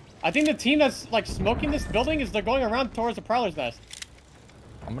 I think the team that's like smoking this building is they're going around towards the Prowler's nest.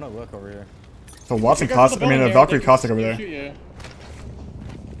 I'm gonna look over here. So Watson Because caustic. I mean, a Valkyrie caustic over there.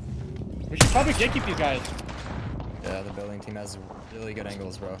 We should probably gatekeep these guys. Yeah, the building team has really good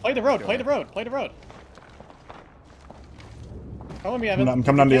angles, bro. Play the road. Play the road. Play the road. Come with me, Evan. I'm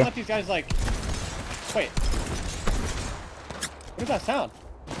coming down to you. Let these guys like. Wait. What is that sound?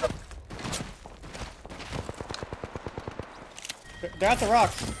 They're at the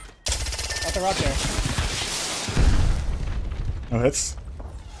rocks. At the rock there. No hits.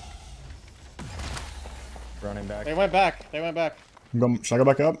 Running back. They went back. They went back. Should I go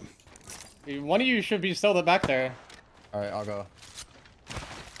back up? One of you should be still back there. Alright, I'll go.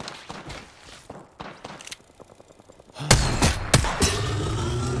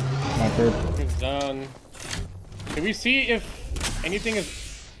 Sniper. Zone. Can we see if anything is...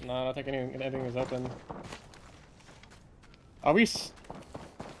 No, I don't think anything is open. Are we...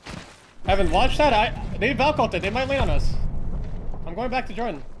 Evan, watch that. They Valkulted. They might lay on us. I'm going back to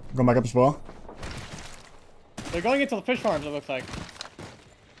Jordan. Going back up as well. They're going into the fish farms, it looks like.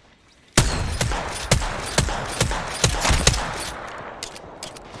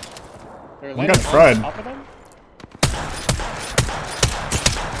 They're We got fried. on top of them?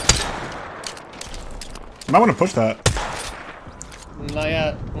 You might want to push that. Not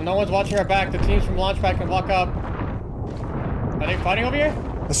yet. When no one's watching our back, the teams from Launchpad can walk up. Are they fighting over here?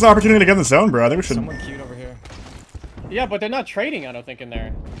 This is an opportunity to get in the zone, bro. I think we should. Someone queued over here. Yeah, but they're not trading, I don't think, in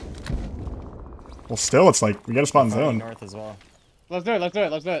there. Well, still, it's like we got a spot in zone. North as well. Let's do it, let's do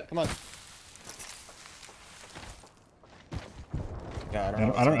it, let's do it. Come on.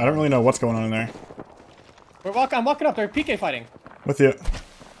 Yeah, I don't really know what's going on in there. I'm walking up. They're PK fighting. With you.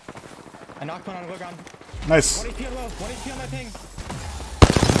 I knocked one on Wogon. Nice. 1 HP on low. 1 HP on my ping.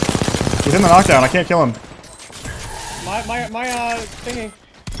 He's in the knockdown. I can't kill him. My thingy.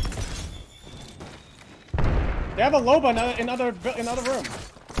 They have a Loba in other room.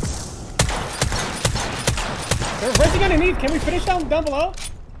 They're resing underneath. Can we finish down below?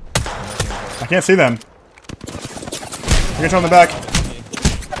 I can't see them. I get you on the back.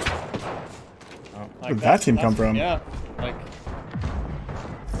 Where did that team come from? Yeah, like.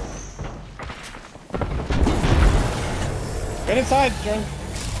 Get inside, Jordan.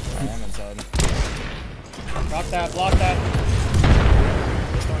 I am inside. Drop that, block that.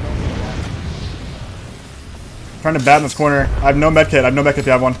 Trying to bat in this corner. I have no medkit. I have no medkit if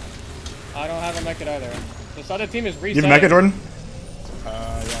you have one. I don't have a mech either. This other team is reset. You have a medkit, Jordan?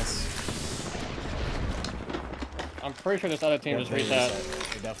 Yes. I'm pretty sure this other team just reset.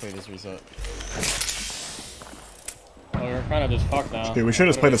 They definitely just reset. Oh, we're kind of just fucked now. Dude, we should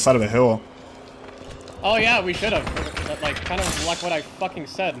have just played the side of the hill. Oh yeah, we should have. Like, kind of like what I fucking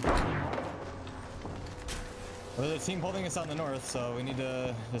said. Well, there's a team holding us out in the north, so we need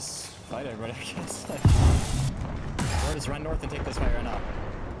to just fight everybody, I guess. Or just run north and take this fight right now.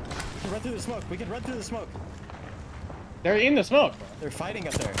 We can run through the smoke. We can run through the smoke. They're in the smoke. They're fighting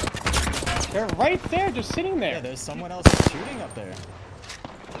up there. They're right there, just sitting there. Yeah, there's someone else shooting up there.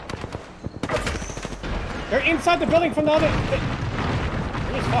 They're inside the building from the other.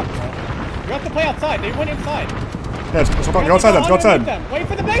 You're just fucked, bro. You have to play outside. They went inside. Yeah, go outside them. Go outside. Them. Wait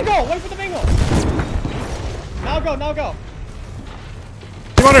for the bingo. Wait for the bingo. Now go. Now go.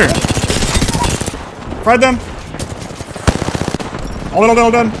 Team under. Fried them.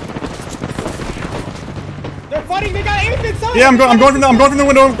 All done. They're fighting. They got aimed inside. Yeah, I'm going from the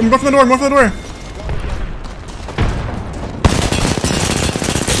window. I'm going from the door.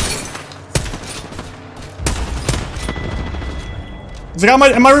 There's a guy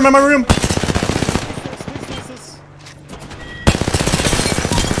in my room.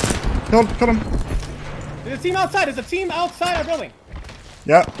 Killed him. There's a team outside. There's a team outside our building.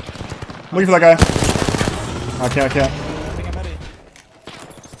 Yeah. I'm looking for that guy. I can't. I think I'm ready.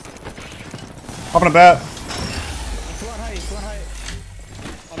 Hopping a bat. He's still on height.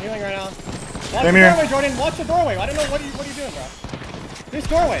 I'm healing right now. Watch Same the here. doorway, Jordan. Watch the doorway. I don't know what are you doing, bro. This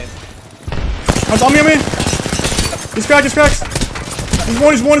doorway. That's on me. He's cracked. He's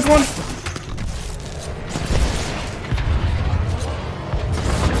one.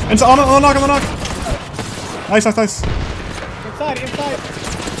 It's on the knock. Nice. Inside.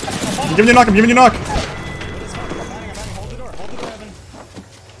 I'm giving you a knock. I'm batting. Hold the door, Evan.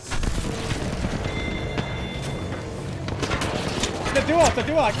 The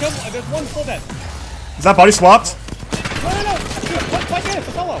duo. I killed. There's one full dead. Is that body swapped? No. Fight it. It's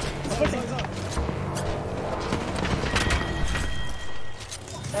a solo.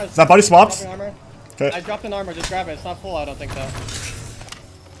 Is that body swapped? Armor. Okay. I dropped an armor. Just grab it. It's not full. I don't think so.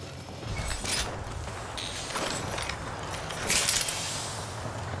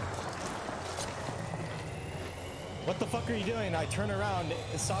 What the fuck are you doing? I turn around,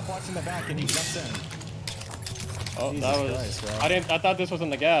 stop watching the back, and he jumps in. Oh, Jesus that was. Christ, bro. I thought this was in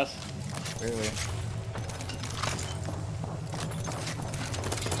the gas. Really?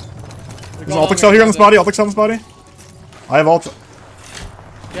 There's an ult XL here on this body. I have ult.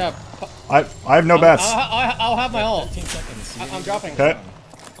 Yeah. I have no bats. I'll have my ult. 15 seconds. I'm dropping. Okay.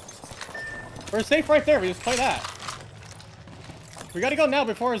 We're safe right there. We just play that. We gotta go now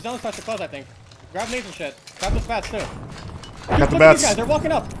before his zone starts to close, I think. Grab nades and shit. Grab those bats too. Got the Look at bats. these guys. They're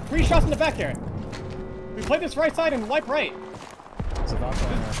walking up. 3 shots in the back here. We play this right side and wipe right. It's about to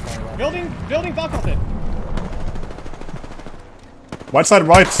Building balcony. White side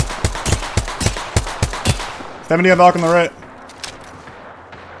right. 70 on Valk on the right.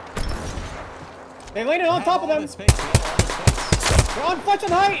 They landed on top of them. They're on fletch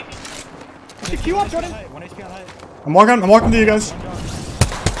and height. You should queue up, Jordan. 1 HP on height. I'm walking to you guys.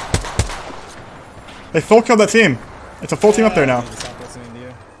 They full killed that team. It's a full team up there now. Stop listening to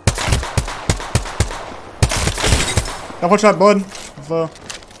you. Don't watch that blood. So,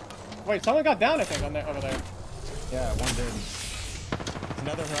 Wait, someone got down, I think, over there. Yeah, one did.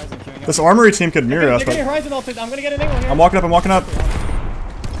 Another Horizon queuing up. this armory team could mirror us, They're getting but Horizon ulted. I'm gonna get an angle here. I'm walking up. They all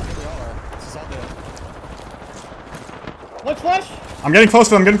are. This is all the... Let's flush. I'm getting close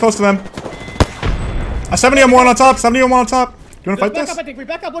to them. A 70 on one on top. You wanna fight Back this? up, I think. We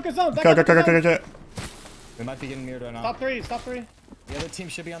back up. Look at zone. Back Okay. up, look at zone. Okay. We might be getting mirrored right now. Stop 3. The other team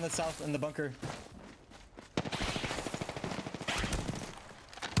should be on the south in the bunker.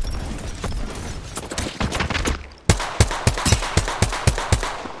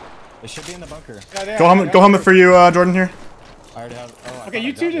 They should be in the bunker. Yeah, they Go are. home for you, Jordan here. I already have... Oh, Okay,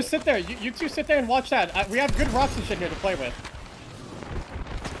 you two just sit there. You two sit there and watch that. We have good rocks and shit here to play with.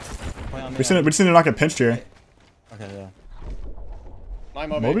 We just need to not get pinched here. Okay, yeah. My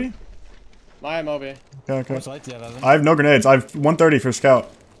Moby. Moby? My Moby. Okay. Which light do you have, Evan? I have no grenades. I have 130 for scout.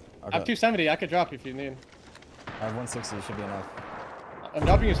 I have 270. I could drop if you need. I have 160. Should be enough. I'm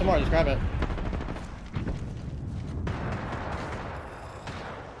dropping you some more. Just grab it.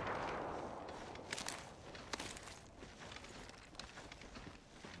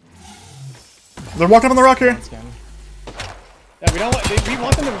 They're walking up on the rock here. Scan. Yeah, we don't want. We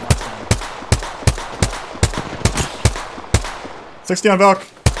want them to. 60 on Valk.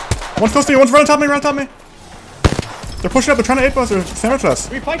 One's close to me. One's right on top of me. They're pushing up. They're trying to 8-bus or sandwich us.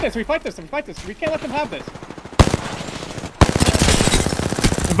 We fight this. We can't let them have this.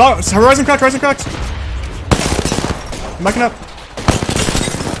 Valk, Horizon cracked. I'm backing up.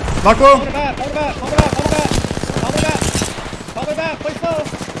 Valk low. Hold it back. Play slow.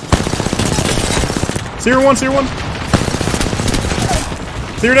 Seer one. Seer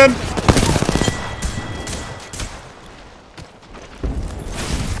dead.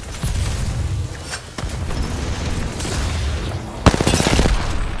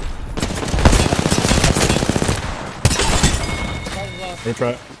 They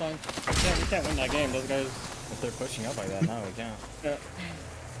try. It's fine. We can't win that game. Those guys. If they're pushing up like that, no, we can't. Yeah.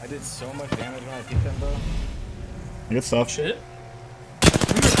 I did so much damage when I peeked them, bro. Good stuff. Shit.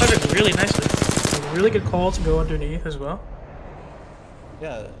 We recovered really nicely. A really good call to go underneath as well.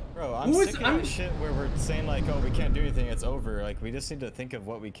 Yeah, bro, I'm sick of that shit where we're saying like, oh, we can't do anything, it's over. Like, we just need to think of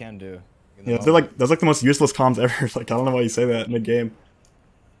what we can do. Yeah, they're like, that's like the most useless comms ever. Like, I don't know why you say that mid-game.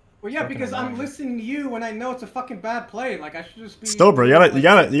 Well, yeah, because I'm listening to you when I know it's a fucking bad play. Like, I should just be... Still, bro, you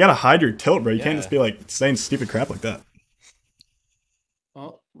gotta hide your tilt, bro. You can't just be like saying stupid crap like that.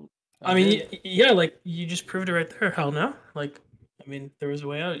 Well, I mean, yeah, like, you just proved it right there. Hell no. Like, I mean, there was a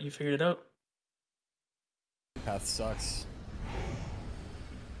way out. You figured it out. Path sucks.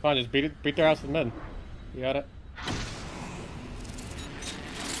 Come on, just beat their ass with mid. You got it.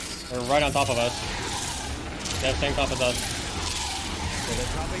 They're right on top of us. Yeah, same top as us. Yeah, they're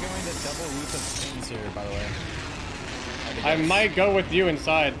probably going to double loop of skins here, by the way. I might go with you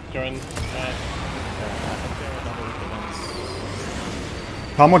inside, Jordan.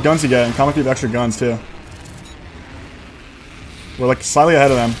 Comment what guns you get, and comment if you have extra guns too. We're like slightly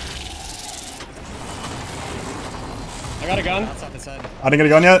ahead of them. I got a gun. I didn't get a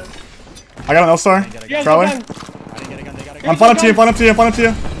gun yet. I got an L-star. Probably. I'm flying up to you, flying up to you, flying up to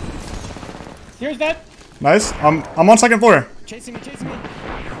you. Here's that. Nice. I'm on second floor. Chasing me, chasing me.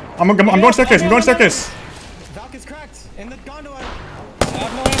 I'm going staircase, I'm going staircase. Valk is cracked in the gondola. I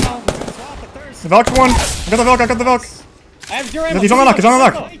have no ammo. The Valk's one. I got the Valk, I got the Valk. I have 0 ammo. He's on the knock, he's on the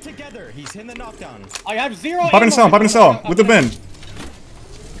knock. Together. He's in the knockdown. I have 0 Pop in the cell, pop in the cell. With the bin. I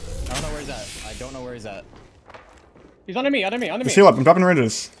don't know where he's at. I don't know where he's at. He's under me, under me. Just heal up, I'm dropping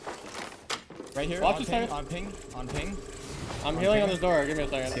ranges. Right here, Watch on this ping, side. on ping, on ping. I'm healing on this door. Give me a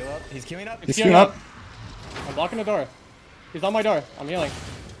second. Heal up. He's queuing up. He's queuing up. I'm blocking the door. He's on my door. I'm healing.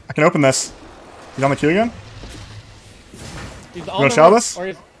 I can open this. He's on the queue again? He's You wanna shadow this?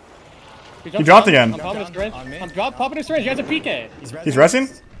 He dropped again. I'm popping a syringe. I'm popping a syringe. He has a PK. He's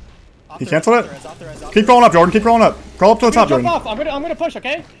resing? He canceled it? Keep crawling up, Jordan. Keep crawling up. Crawl up to the top, Jordan. I'm gonna push,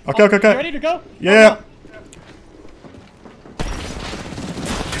 okay? Okay. You ready to go? Yeah.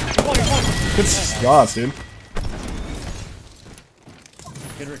 Good shots, dude.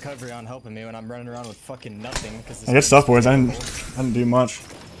 Good recovery on helping me when I'm running around with fucking nothing. I get stuff, boys. I didn't do much.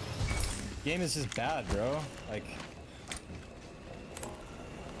 Game is just bad, bro. Like.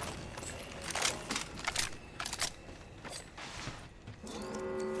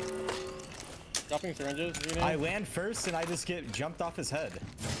 Dropping syringes. I land first and I just get jumped off his head.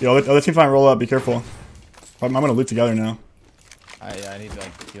 Yo, other team's trying to roll up. Be careful. I'm gonna loot together now. I need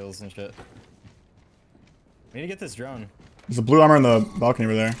like heals and shit. We need to get this drone. There's a blue armor in the balcony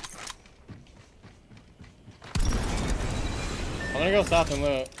over there. I'm gonna go south and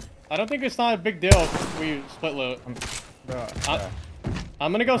loot. I don't think it's not a big deal if we split loot. Bro,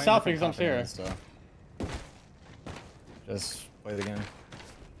 I'm gonna go south because I'm here. So. Just play the game.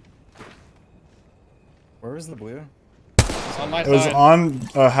 Where was the blue? It's on my side. It was on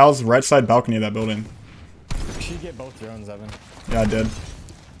Hal's right side balcony of that building. You should get both drones, Evan. Yeah, I did.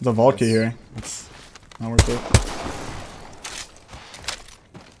 There's a vault key here. It's not worth it.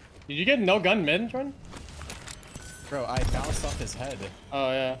 Did you get no gun mid, Jordan? Bro, I bounced off his head.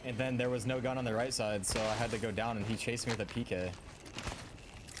 Oh, yeah. And then there was no gun on the right side, so I had to go down and he chased me with a PK.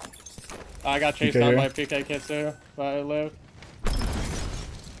 I got chased down by a PK kid too, but I lived.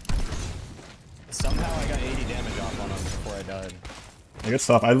 Somehow I got 80 damage off on him before I died. Good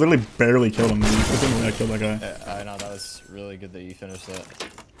stuff. I literally barely killed him. I think I killed that guy. Yeah, I know, that was really good that you finished that.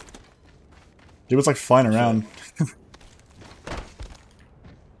 Dude was like flying around.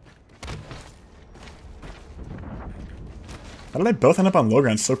 How did they both end up on low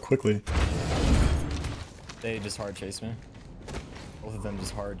ground so quickly? They just hard chased me. Both of them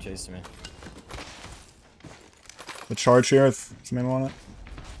just hard chased me. The charge here with some ammo on it.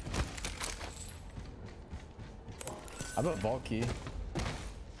 How about vault key?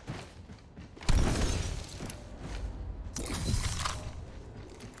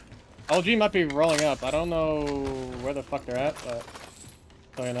 LG might be rolling up. I don't know where the fuck they're at, but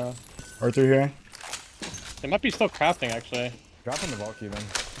so you know. Arthur here. They might be still crafting actually. Drop in the vault key then.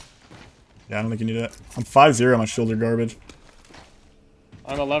 Yeah, I don't think you need it. I'm 5-0, my shields are garbage.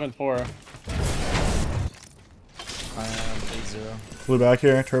 I'm 11-4. I am 8-0. Blue back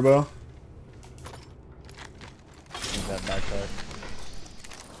here, turbo. Need that backpack.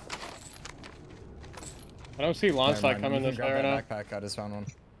 I don't see launch side coming this way right now. Backpack, I just found one.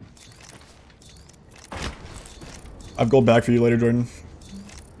 I've gold back for you later, Jordan.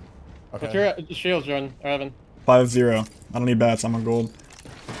 Okay. What's your shields, Jordan or Evan? 5-0. I don't need bats, I'm on gold.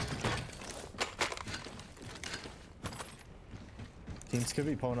 Teams could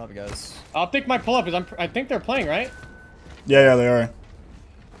be pulling up, guys. I'll think my pull up is I think they're playing, right? Yeah, they are.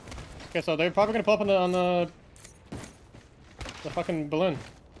 Okay, so they're probably gonna pull up on the fucking balloon.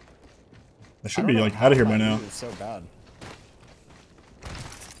 They should be like out of here by now. It's so bad.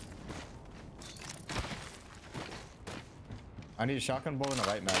 I need a shotgun bolt and a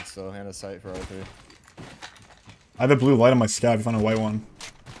white mag still, and a sight for R3. I have a blue light on my scav. If you find a white one.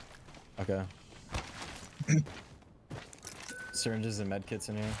 Okay. Syringes and medkits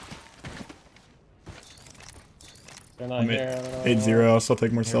in here. They're not here. 8-0. I'll still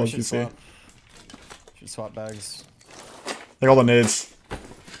take more cells. You see. Should swap bags. Take all the nades.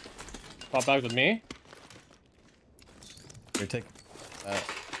 Swap bags with me? Here, take that.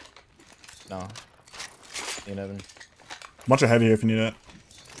 No. You know, Bunch of heavy here if you need it.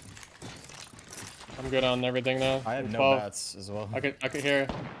 I'm good on everything now. I have no 12. bats as well. I could hear.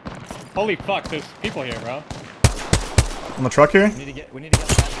 Holy fuck, there's people here, bro. On the truck here? We need to get the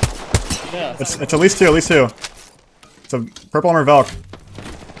Yeah. It's at least two, It's a purple armor Valk.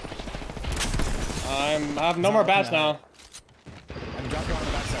 I have no more bats now. I'm dropping on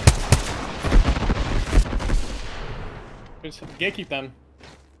the backside. Just gatekeep them.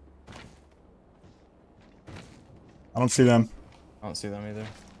 I don't see them. I don't see them either.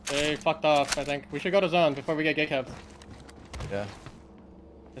 They fucked off, I think. We should go to zone before we get gatekept. Yeah.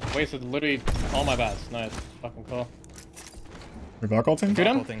 Just wasted literally all my bats. Nice. Fucking cool. Your Valk ulting? Shoot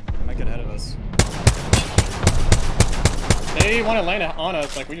him? They might get ahead of us. They want to land on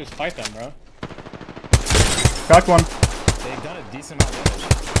us, like we just fight them, bro. Cracked one. They've done a decent amount of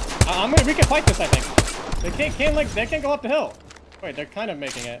damage. We can fight this, I think. They can't go up the hill. Wait, they're kind of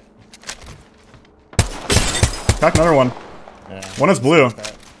making it. Cracked another one. Yeah. One is blue.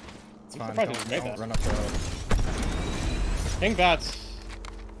 It's fine. surprised they made Don't that. run up the road. Ping bats.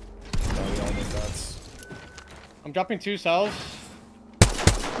 No, we all need bats. I'm dropping 2 cells.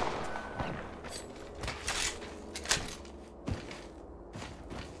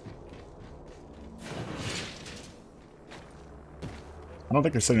 I don't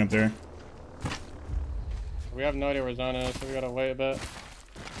think they're sitting up there. We have no idea where zone is, so we gotta wait a bit.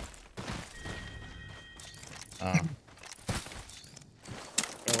 Oh. Okay,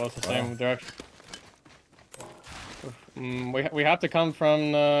 well, it's the same direction. We have to come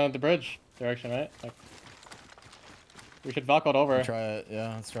from the bridge direction, right? Like, we should Valk out over. Try it,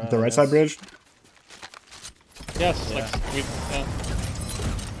 yeah, let's try it. The right side bridge? Yes, Yeah. like, yeah.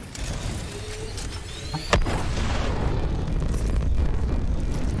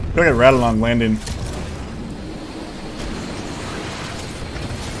 I feel like I rattled on landing. I'm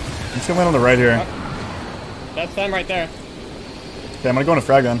just gonna land on the right here. That's them right there. Okay, I'm gonna go in a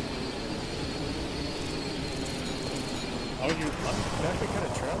frag gun. How would you? We actually could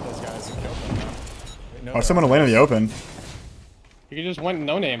have trailed those guys and killed them now. Oh, someone to land in the open. You could just went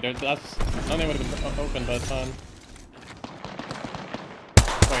no name. That's no name would have been open, but it's fine.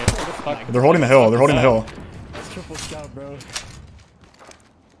 Wait, what the fuck? They're holding the hill. They're holding the hill. That's triple scout, bro.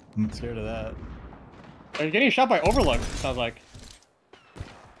 I'm scared of that. Are you getting shot by Overlook? Sounds like.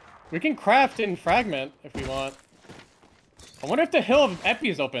 We can craft in fragment if we want. I wonder if the hill of Epi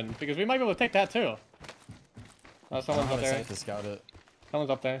is open because we might be able to take that too. Oh, someone's up there. To scout it. Someone's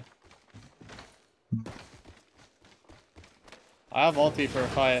up there. I have ulti for a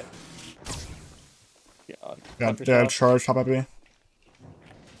fight. Yeah, charge, top Epi.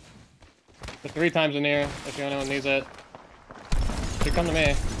 There's 3 times in here if anyone needs it. Should come to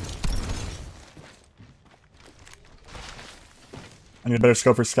me. I need a better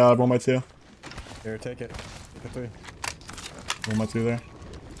scope for scout. 1x2. Here, take it. Take it through. 1x2 there.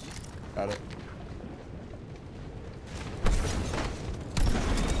 Got it.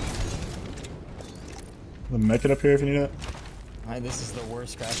 Make it up here if you need it. Alright, this is the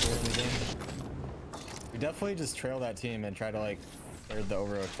worst crash in the game. We definitely just trail that team and try to like third the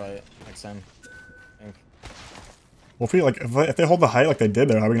Overroad fight next time. I think. Well, if we like, if they hold the height like they did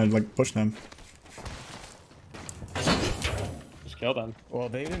there, how are we gonna like push them? Just kill them. Well,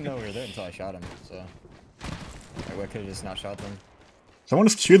 they didn't know we were there until I shot him, so like, I could have just not shot them. Someone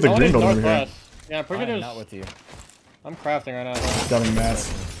just queued the Someone green is building over here. northwest. Yeah, I'm pretty I'm sure not with you. I'm crafting right now. Scouting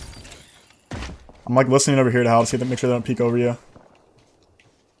mats. I'm like listening over here to help, see them, make sure they don't peek over you.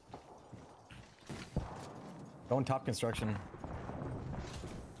 Going top construction.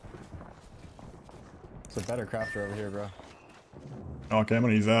 It's a better crafter over here, bro. Okay, I'm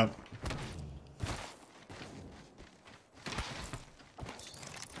gonna use that.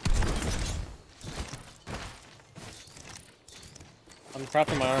 I'm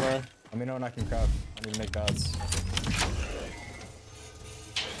crafting my armor. Let me know when I can craft. I need to make bats.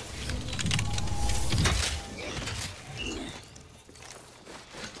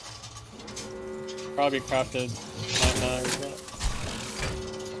 Probably crafted.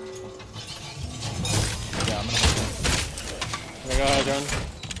 Yeah, I'm gonna Go ahead, John.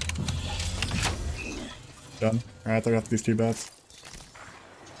 Done. Alright, I got these 2 bats.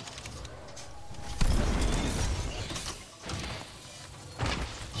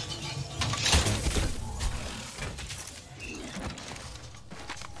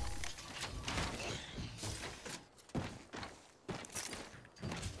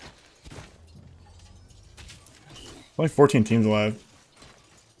 Only 14 teams alive.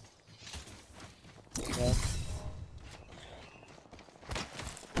 Yeah.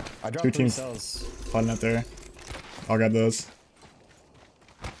 I dropped 2 3 teams cells. plotting out there. I'll grab those.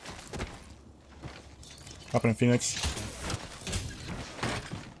 Up in a Phoenix.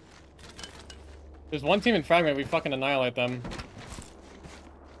 There's one team in Fragment, we fucking annihilate them.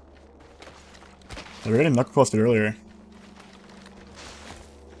 They were getting knuckle posted earlier.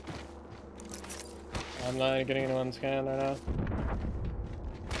 I'm not getting anyone scanned right now.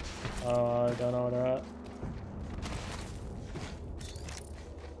 Oh, I don't know where they're at.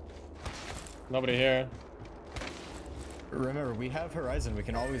 Nobody here. Remember, we have Horizon. We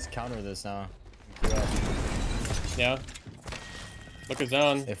can always counter this now. Yeah. Look at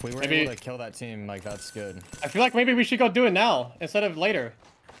zone. If we were maybe, able to kill that team, like, that's good. I feel like maybe we should go do it now instead of later.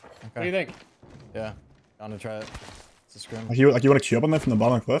 Okay. What do you think? Yeah, down to try it. It's a scrim. Like you want to queue up on them from the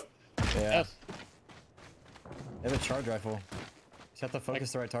bottom of the cliff? Yeah. Yes. They have a charge rifle. Just have to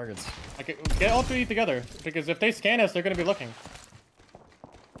focus the right targets. Okay, get all 3 together because if they scan us, they're gonna be looking.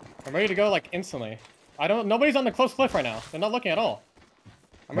 I'm ready to go like instantly. Nobody's on the close cliff right now. They're not looking at all.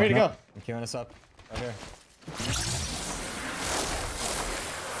 I'm ready to go. I'm queuing us up. Right here.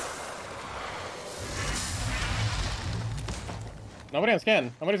 Nobody on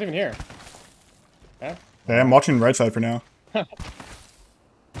scan. Nobody's even here. Yeah. Hey, I'm watching right side for now. They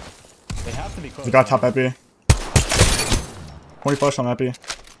have to be close. They got top epi. 20 flash on epi.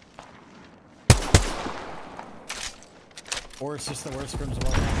 Or it's just the worst scrims of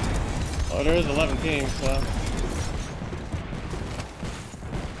all time. Oh, there is 11 teams, so.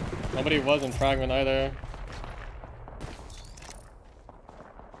 Nobody was in Fragment either.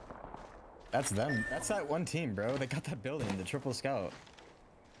 That's them. That's that one team, bro. They got that building, the triple scout.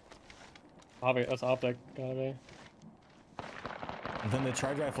 Probably, that's Optic, gotta be. And then the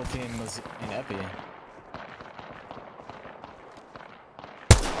charge rifle team was in epi.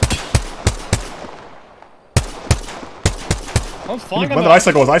 One's flying One of the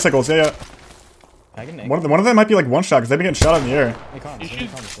icicles, yeah. One of them might be like one shot because they've been getting shot out in the air.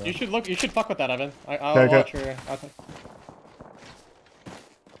 You should fuck with that, Evan. I'll okay. watch your.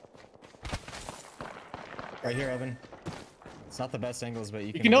 Right here, Evan. It's not the best angles, but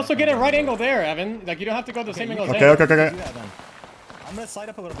you can also get a right angle there, Evan. Like you don't have to go the same angle as Okay. Do that, then. I'm gonna slide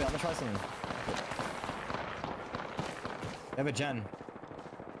up a little bit. I'm gonna try something. They have a gen.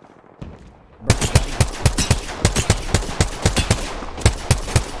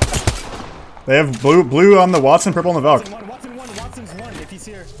 They have blue on the Watson, purple on the Valk. Watson's one. If he's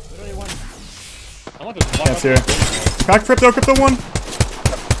here, literally one. I want to That's here. Crack crypto one.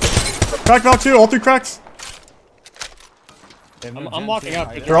 Crack Valk 2, all 3 cracks. I'm walking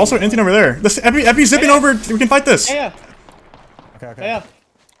up. They're also inting over there. This Epi zipping over. We can fight this. Yeah. Okay. Yeah.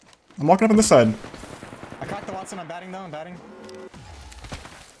 I'm walking up on this side. I cracked the Watson. I'm batting though. I'm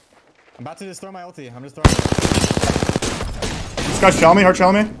about to just throw my ulti. I'm just throwing. This guy's shell me. Hard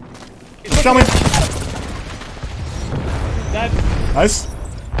shell me. Shell me. Dead. Nice.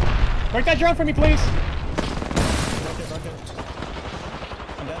 Break that drone for me, please. Broke it.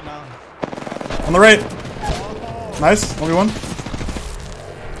 I'm dead now. On the right. Nice. 1v1.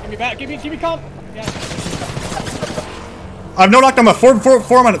 Give me back. Give me comp. Yeah. I've no knockdown, but 4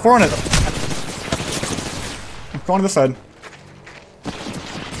 on it. I'm going to this side.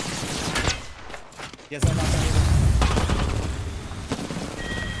 Yes, I'm not done either.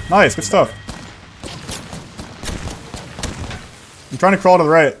 Nice, good stuff. I'm trying to crawl to the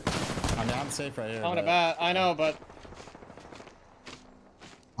right. I'm safe right here. I'm gonna bat. I know, but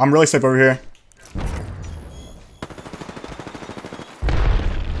I'm really safe over here.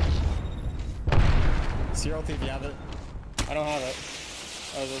 See your ulti if you have it. I don't have it.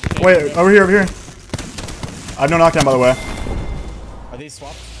 Wait, over here. I have no knockdown, by the way. Are these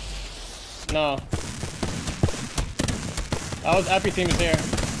swapped? No. That was Epi team is here.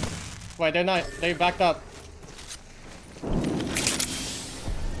 Wait, they're not. They backed up.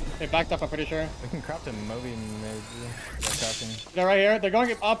 They backed up, I'm pretty sure. We can craft a Moby maybe. They're right here. They're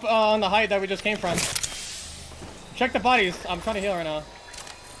going up on the height that we just came from. Check the bodies. I'm trying to heal right now.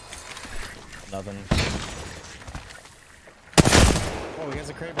 Nothing. Oh, he has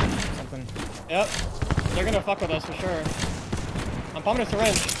a crate or something. Yep. They're gonna fuck with us for sure. I'm pumping a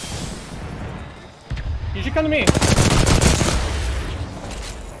syringe. You should come to me.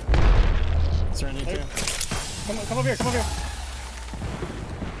 Syringe too. Come over here, come over here.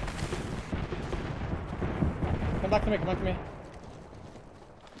 Come back to me, come back to me.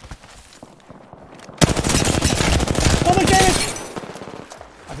 Oh my damage!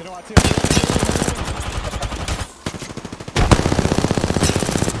 I didn't want to.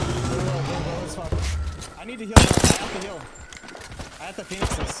 I need to heal. I have to heal. I have the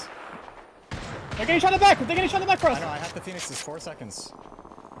Phoenixes. They're getting shot in the back! They're getting shot in the back for us! I know, I have the Phoenixes. 4 seconds.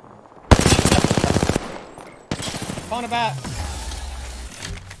 Found a bat.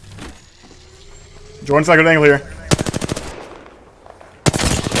 Jordan's not good angle here.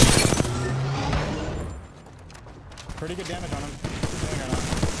 Pretty good damage on him.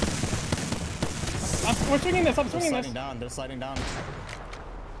 We're swinging this, I'm swinging this. They're sliding down.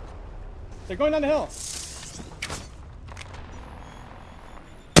 They're going down the hill.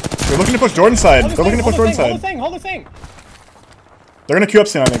 They're looking to push Jordan's side. They're looking to push Jordan's side. Hold the thing. They're gonna queue up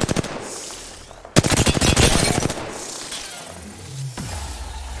soon, I think.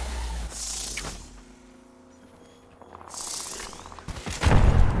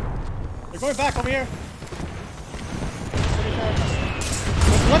 They're going back over here. Pretty sure.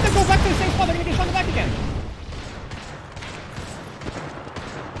 Let them go back to the same spot. They're gonna get shot in the back again.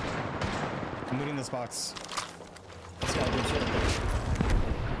 I'm looting this box. This guy did shit.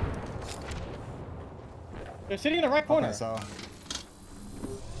 They're sitting in the right corner. Okay, so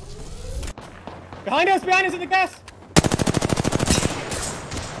Behind us in the gas.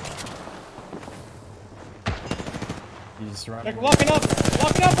 he's running. They're walking up.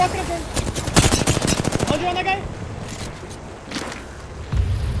 Walking up. On you on that guy?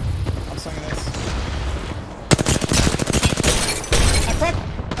 I'm swinging this. I cracked.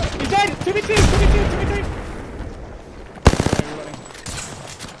 He's dead. 2v2.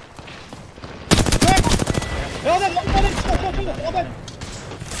 All dead.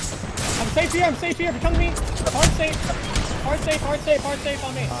 I'm safe here. Come to me. Hard safe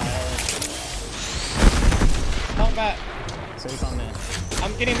on me. Count back. Safe on me.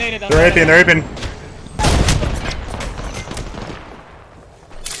 I'm getting naded. They're aping.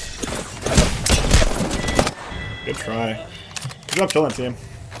 Good try. Good job killing, team.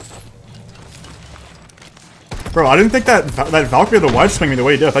 Bro, I didn't think that Valkyrie had the wide swing me the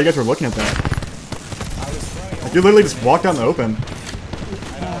way he did. I thought you guys were looking at that. Like, you literally just walked down the open.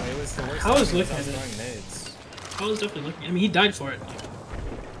 I know, it was the worst. I was looking at it. throwing nades. I was definitely looking. I mean, he died for it.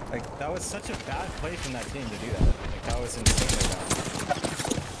 Like, that was such a bad play from that team to do that. Like, that was insanely bad.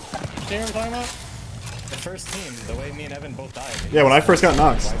 See what I'm talking about? The first team, the way me and Evan both died. Yeah, when I first got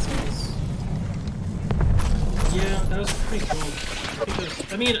knocked. Yeah, that was pretty cool.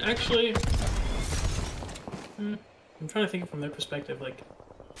 Because, I mean, actually, I'm trying to think from their perspective. Like,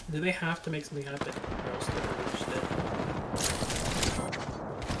 do they have to make something happen, or else they're just dead?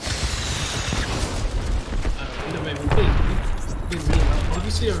 Either way, we played really well.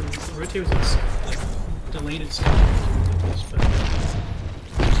 Obviously, our rotate was like delayed and stuff.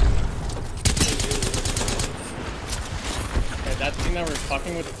 Yeah, that team that we're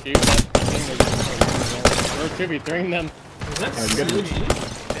fucking with the few, that team we're 2v3ing them. Was that CLG?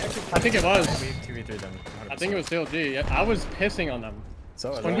 I think it was. We 2v3 them. 100%. I think it was CLG. Yeah, I was pissing on them.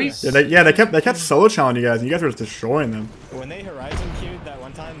 So When we they kept solo challenging you guys, and you guys were just destroying them. when they Horizon queued that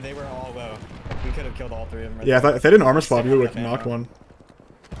one time, they were all low. We could have killed all 3 of them. Right Yeah, there. if they didn't armor swap, you would have knocked one.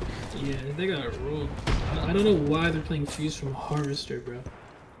 Yeah, they got ruled. I don't know why they're playing Fuse from Harvester, bro.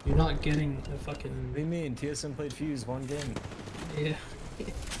 You're not getting a fucking. What do you mean? TSM played Fuse 1 game. Yeah.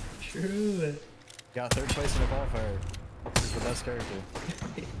 True. Got 3rd place in the qualifier. He's the best character.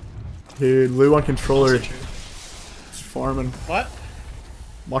 Dude, Lou on controller. Also true. Just farming. What?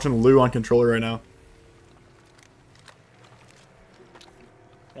 I'm watching Lou on controller right now.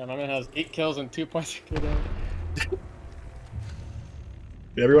 Yeah, my man has 8 kills and 2 points.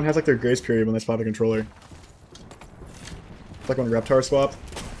 Yeah, everyone has like their grace period when they swap a controller. It's like when Reptar swapped.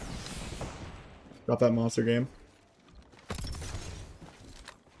 Got that monster game.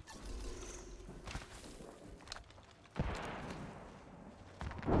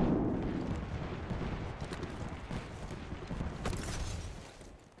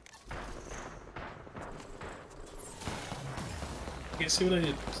 Okay, see what I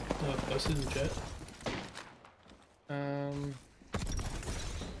did. Posted in the chat.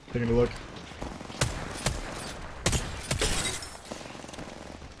 Taking a look.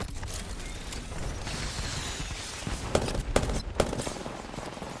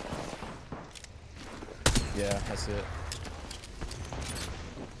 Yeah, that's it.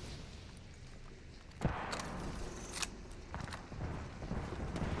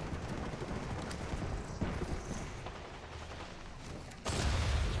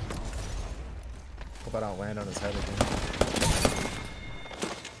 Hope I don't land on his head again.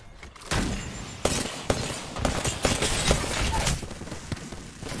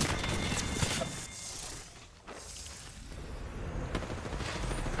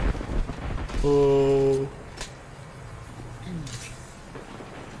 Oh.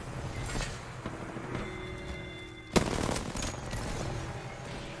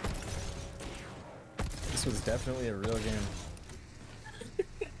 This was definitely a real game.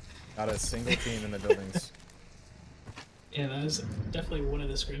 Not a single team in the buildings. Yeah, that was definitely one of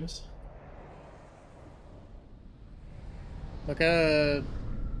the scrims. Look at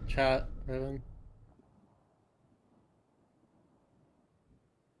chat, Raven.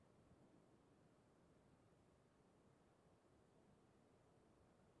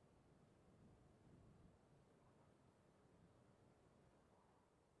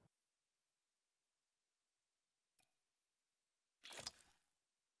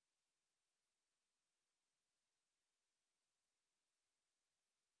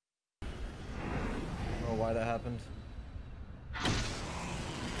 Why that happened.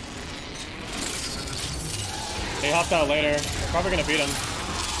 They hopped out later. We're probably gonna beat them.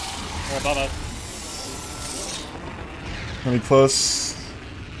 They're above us. Really close.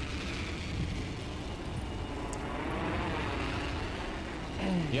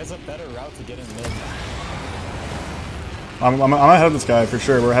 He has a better route to get in mid. I'm ahead of this guy for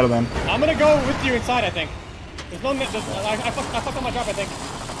sure. We're ahead of them. I'm gonna go with you inside, I think. There's no... I fucked on my drop, I think.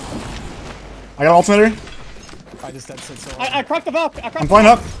 I got ultimator. I just dead sit so I cracked the Valk. I'm flying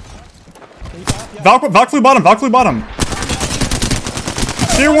up. Valk flew bottom. Valk flew bottom.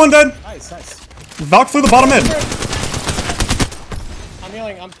 Tier 1 dead. Nice, nice. Valk flew the bottom mid. I'm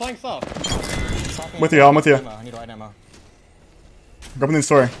healing. I'm playing soft. With you. I'm with you. I need light ammo. Go up in the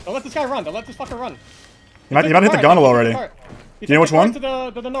store. Don't let this guy run. Don't let this fucker run. He might hit the gondola already. Do you know which one? To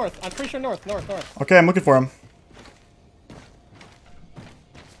the north. I'm pretty sure north. Okay, I'm looking for him.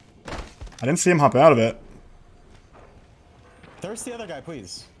 I didn't see him hop out of it. Thirst the other guy,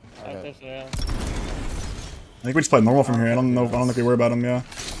 please. Okay. Yeah. I think we just play normal from here. I don't think we worry about him. Yeah.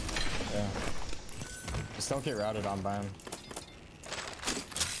 Yeah. Just don't get routed on by him.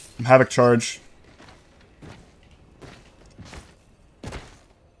 I'm Havoc charge.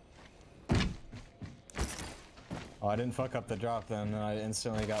 Oh, I didn't fuck up the drop then, and I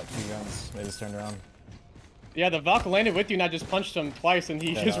instantly got 2 guns. They just turned around. Yeah, the Valk landed with you and I just punched him twice and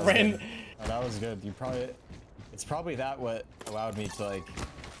he just ran. Oh, that was good. It's probably that what allowed me to like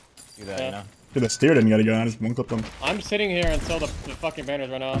do that, you know? Dude, the steer didn't get a gun. I just one-clipped him. I'm sitting here until the fucking banners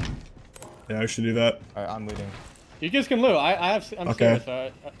run out. Yeah, I should do that. Alright, I'm looting. You guys can loot. I'm okay.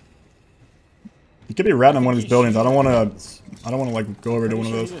 serious. You could be ratting on one of these buildings. I don't want to like go over to one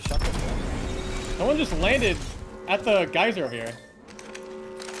of those. Someone just landed at the geyser over here.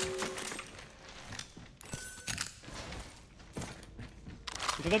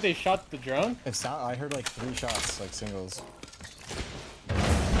 You said that they shot the drone? I heard like 3 shots, like singles.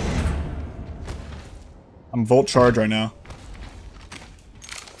 I'm Volt charge right now.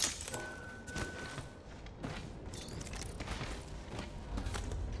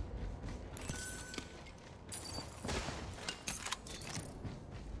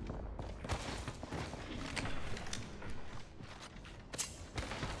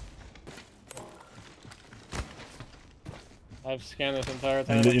 I've scanned this entire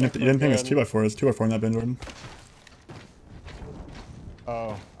time. You didn't think it's 2x4. It's 2x4 in that bin, Jordan.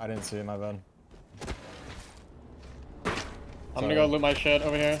 Oh, I didn't see it, my bad. I'm gonna go loot my shit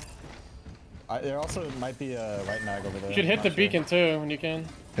over here. There also might be a white mag over there. You should hit the beacon too when you can.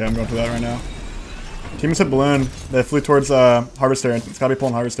 Yeah, I'm going for that right now. Team hit balloon. They flew towards Harvester. It's gotta be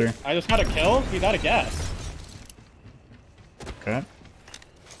pulling Harvester. I just got a kill. He's out of gas. Okay.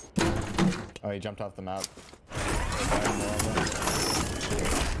 Oh, he jumped off the map.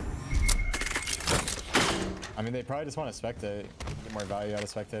 I mean, they probably just want to spectate. Get more value out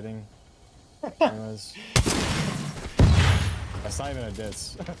of spectating. Anyways. That's not even a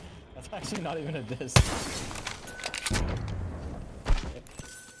diss. That's actually not even a diss.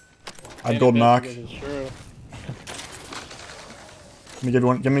 I'd gold knock. It's true. Let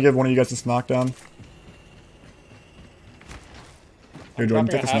me give one of you guys this knockdown. Here, Jordan,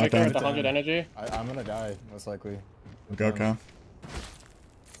 take this knockdown. With 100 energy. I'm gonna die, most likely. Okay.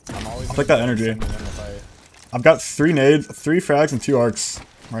 I'll take that energy. I've got 3 nades, 3 frags, and 2 arcs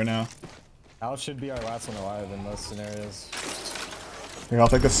right now. Al should be our last one alive in most scenarios. Here, I'll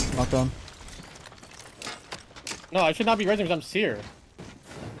take this knockdown. No, I should not be raising because I'm seer.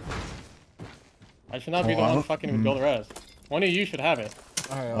 I should not be the one fucking with gold res. One of you should have it.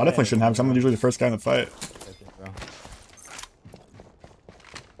 I definitely shouldn't have because I'm usually the first guy in the fight.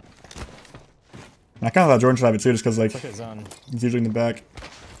 I kind of thought Jordan should have it too, just because like Look at zone. he's usually in the back.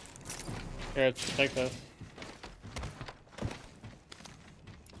 Here, take this.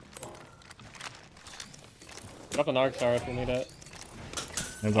 Drop an arc star if you need it.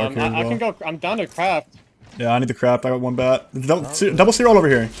 There's arc here as I well. can go. I'm down to craft. Yeah, I need the craft. I got one bat. Double C roll over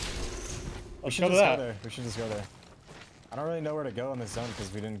here. Let's We go should to just that. go there. We should just go there. I don't really know where to go in this zone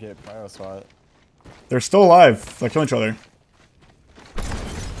because we didn't get bio spot. They're still alive. They're killing each other.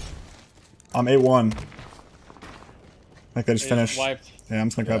 I'm 8-1. I think they just They finished. wiped. Yeah, I'm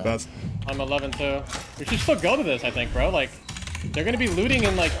just gonna grab bats. I'm 11 too. We should still go to this, I think, bro. Like, they're gonna be looting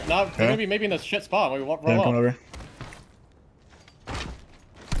and like not. Okay. They're gonna be maybe in this shit spot. When we roll Yeah, I'm coming up. over.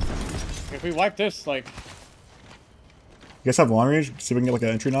 If we wipe this, like, You guys have long range? See if we can get like an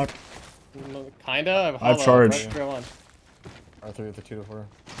entry knock. kinda. I have charge. Right, square one. R3 with the 2 to 4.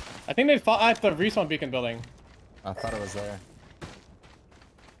 I think they fought at the respawn beacon building. I thought it was there.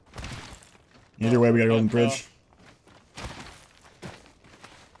 Either way, we gotta go on the bridge.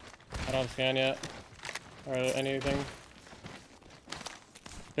 I don't scan yet. Or anything.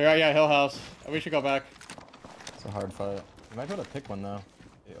 They're at, yeah, Hill House. We should go back. It's a hard fight. We might be able to pick one though.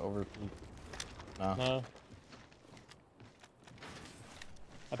 They over peak. No. No.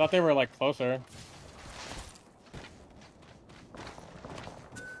 I thought they were like closer.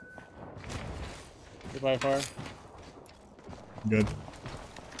 Goodbye, far. Good.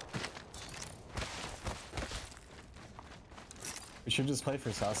 We should just play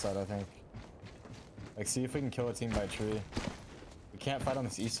for south side, I think. Like, see if we can kill a team by tree. We can't fight on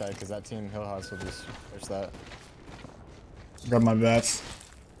this east side because that team Hill House will just push that. Grab my bats.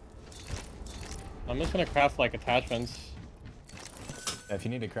 I'm just gonna craft like attachments. Yeah, if you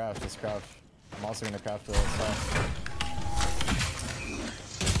need to craft, just craft. I'm also gonna craft the south.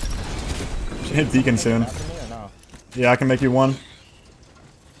 Should hit beacon soon. After me or no? Yeah, I can make you one.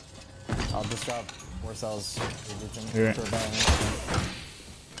 I'll just drop 4 cells. Here.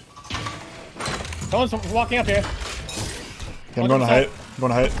 Someone's walking up here. Okay, I'm going to height. I'm going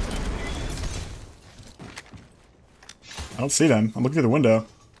to height. I don't see them. I'm looking through the window.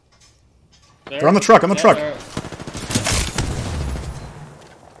 They're on the truck. On the truck.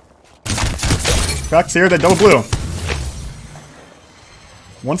 Crack's here. They double blue.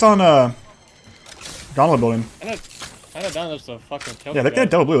 One's on Gondola building. I know down just to fucking kill. Yeah, they got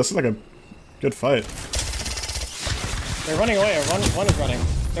double blue. This is like a good fight. They're running away. One is running.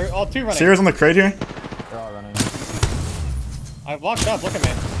 They're all 2 running. Sears on the crate here. They're all running. I've walked up. Look at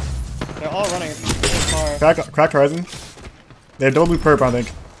me. They're all running. Cracked horizon. They have double blue perp, I think.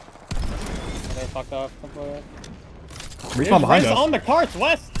 They're fucked up. Respawn behind us. On the carts,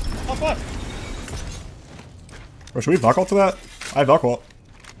 west. Up west. Bro, should we Valk ult to that? I have Valk ult.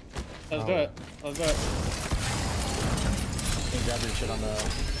 Let's do it. Let's do it. You can grab your shit on the...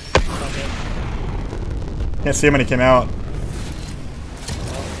 Okay. Can't see him when he came out.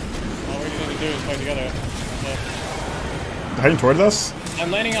 All we need to do is play together. Okay. They're heading towards us.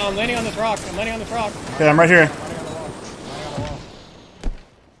 I'm landing on this rock. I'm landing on this rock. Okay, I'm right here.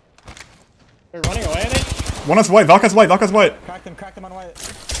 They're running away, I think. One has white. Valk has white. Valk has white. Crack them on white.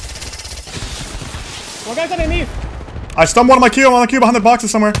 One guy's underneath. I stunned one on my cube. I'm on the cube behind the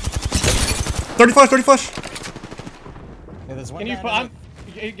boxes somewhere. 30 flash. 30 flash. Yeah, there's one Can you guy put?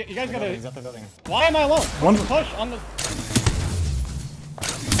 underneath You guys the building. He's gotta. at the building. Why am I alone? One- Push on the.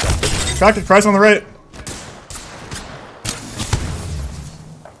 Cracked. Christ on the right.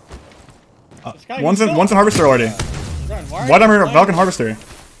 This guy One's can in kill Harvester already. him. Why are White you armor. playing- Valk and Harvester.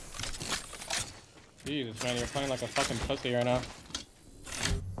 Jesus, man, you're playing like a fucking pussy right now.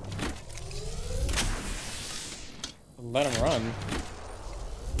 Let him run.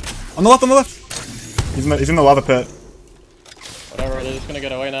 On the left. On the left. He's in the lava pit. Whatever, they're just gonna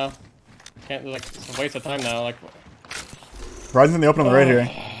get away now. Can't, like, it's a waste of time now. Like, Horizon's in the open on the right here.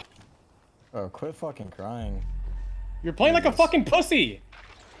 Oh, quit fucking crying. you're playing like a fucking pussy.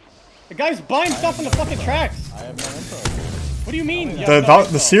 The guy's buying stuff in the fucking tracks. I have no info. What do you mean? You The have no the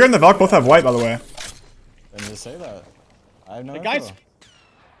info? Seer and the Valk both have white, by the way. Then just say that. I have no The info. guy's.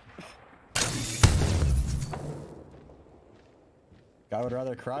 Guy would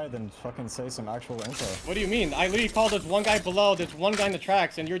rather cry than fucking say some actual info. What do you mean? I literally called this one guy below, there's one guy in the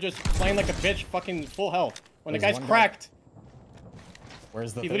tracks, and you're just playing like a bitch, fucking full health. When the There's guy's one guy- cracked,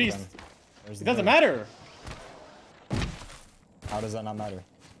 Where's the he third literally. then? Where's It the doesn't third? matter. How does that not matter?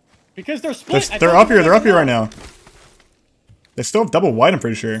 Because they're split. They're up here. They're up here right now. They still have double white, I'm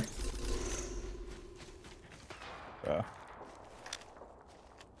pretty sure. Yeah.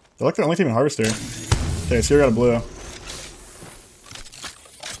 They're like the only team in Harvester. Okay, Seer got a blue.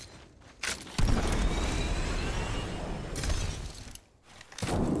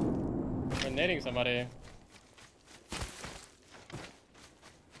 We're nading somebody.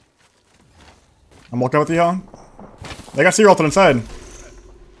 I'm walking up with you, Helen. They got zero ulted inside.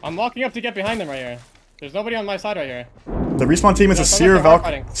 I'm walking up to get behind them right here. There's nobody on my side right here. The respawn team is a Seer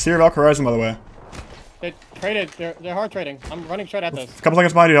Valk Horizon, by the way. They traded. They're hard trading. I'm running straight at this. A couple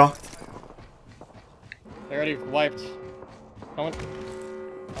seconds behind you, y'all. They already wiped. Why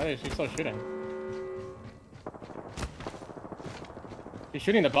is he still shooting? He's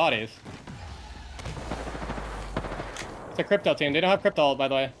shooting the bodies. It's a crypto team. They don't have crypto ult, by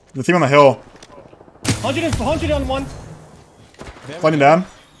the way. The team on the hill. 100 on one. Fighting down.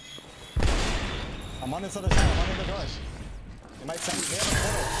 I'm on this other side. I'm on the door. They might send me a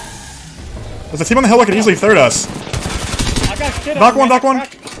portal. There's a team on the hill that could easily third us. I got shit Knock one, knock one.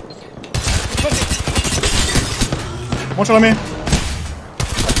 One shot on me.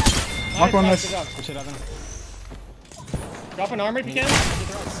 Knock one, nice. Drop an armor if you can.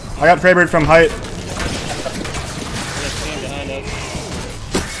 I got Kraybird from height.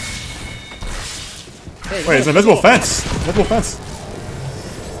 Wait, it's an invisible fence. Invisible fence.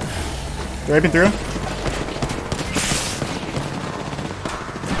 They're raping through.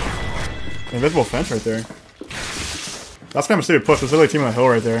 Invisible fence right there. That's kind of a stupid push. There's literally a team on the hill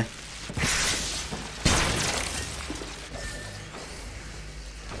right there.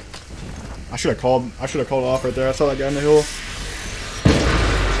 I should have called it off right there. I saw that guy on the hill.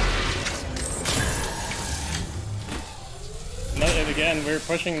 And again, we're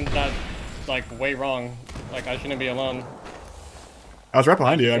pushing that like way wrong. Like I shouldn't be alone. I was right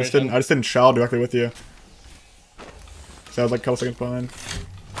behind you. I just didn't chow directly with you. So I was like a couple seconds behind.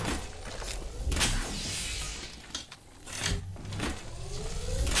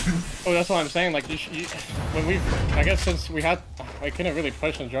 Oh, that's what I'm saying. Like, when we, I guess since we couldn't really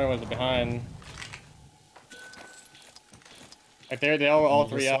push and Jordan was behind. Like they all were all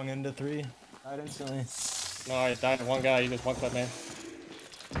three out. Swung into three. Died instantly. No, I died to one guy. He just one-clipped me.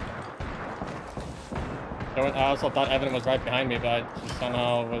 I also thought Evan was right behind me, but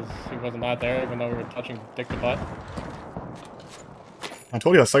somehow he wasn't out there, even though we were touching dick to butt. I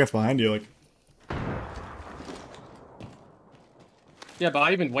told you I was seconds behind you, like. Yeah, but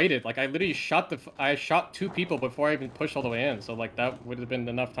I even waited. Like I literally shot two people before I even pushed all the way in. So like that would have been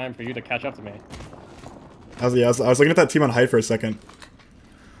enough time for you to catch up to me. I was looking at that team on height for a second.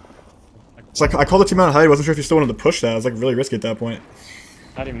 It's like I called the team on height. I wasn't sure if you still wanted to push that. I was like really risky at that point.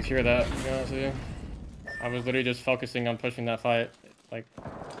 I didn't even hear that. To be honest with you, I was literally just focusing on pushing that fight. Like.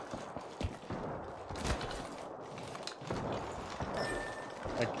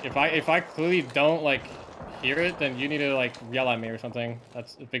 Like if I clearly don't like hear it, then you need to like yell at me or something.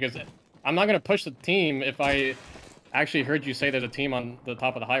 That's because I'm not gonna push the team if I actually heard you say there's a team on the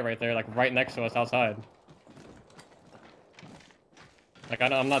top of the height right there, like right next to us outside. Like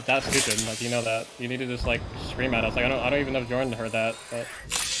I'm not that stupid. Like you know that. You need to just like scream at us. Like I don't even know if Jordan heard that, but.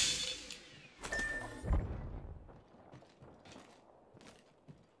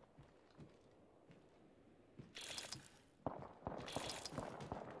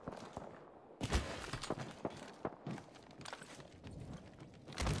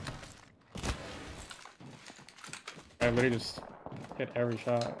 I literally just hit every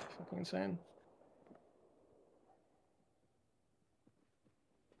shot. It's fucking insane.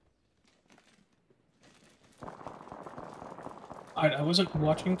 I wasn't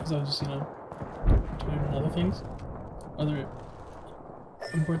watching because I was just, doing other things. Other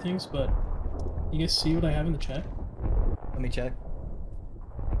important things, but you guys see what I have in the chat? Let me check.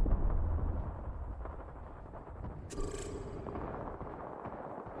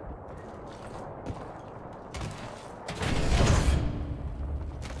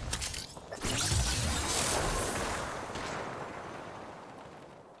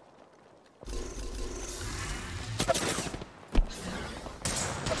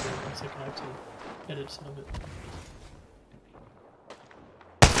 I have to edit some of it.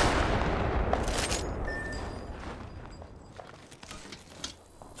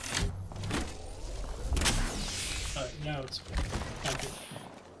 Alright, now it's good.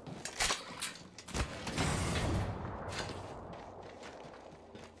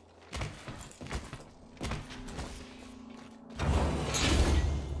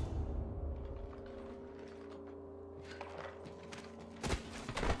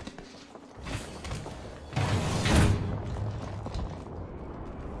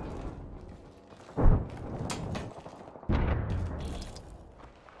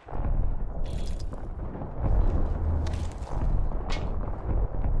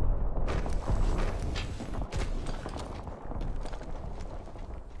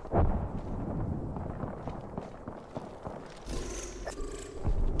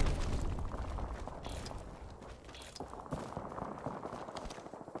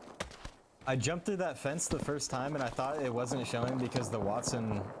 I jumped through that fence the first time and I thought it wasn't showing because the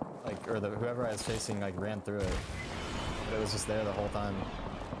Watson, like, or the whoever I was chasing, like, ran through it. But it was just there the whole time.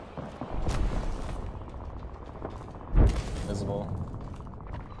 Visible.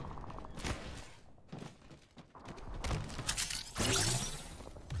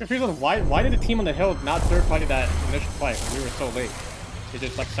 Confused on why did the team on the hill not third party that initial fight when we were so late? They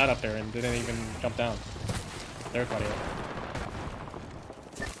just like sat up there and didn't even jump down. Third party it.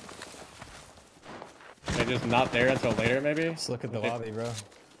 They're just not there until later, maybe? Just look at the lobby, bro.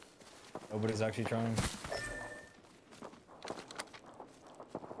 Nobody's actually trying.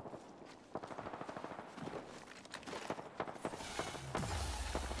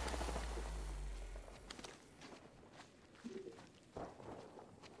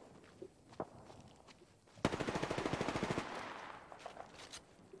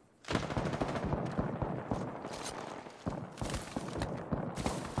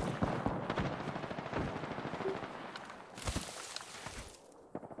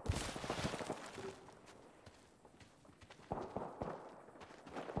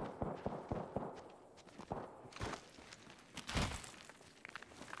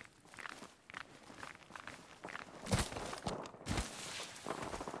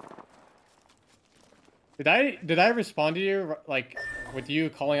 Did I respond to you like with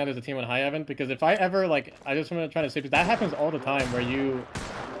you calling out as a team on high, Evan? Because if I ever like, I just want to try to say, because that happens all the time where you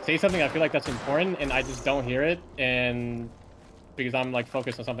say something I feel like that's important and I just don't hear it, and because I'm like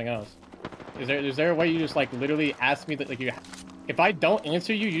focused on something else. Is there a way you just like literally ask me that, like, you, if I don't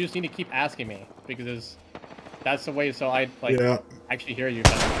answer you, you just need to keep asking me, because that's the way, so I like actually hear you.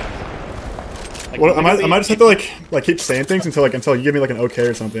 Like, well, I might just have to like keep saying things until you give me like an okay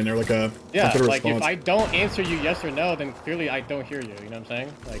or something, or like a like response. if I don't answer you yes or no, then clearly I don't hear you. You know what I'm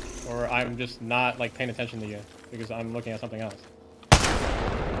saying? Like, or I'm just not like paying attention to you because I'm looking at something else.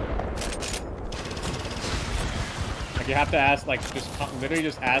 Like, you have to ask, like, just literally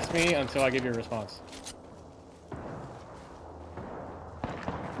just ask me until I give you a response.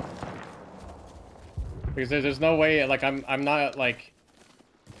 Because there's no way, like, I'm not like.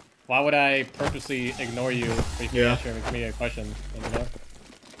 Why would I purposely ignore you if you answer me a question, you know?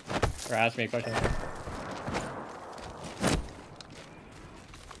 Or ask me a question?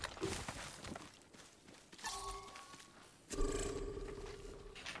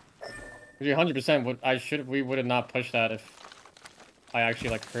 You 100% we would have not pushed that if I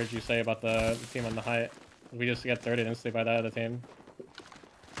actually like heard you say about the team on the height. We just get thirded instantly by that other team.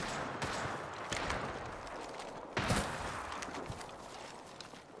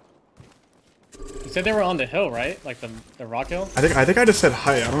 You said they were on the hill, right? Like the rock hill? I think I just said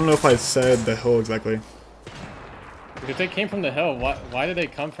height. I don't know if I said the hill exactly. If they came from the hill, why did they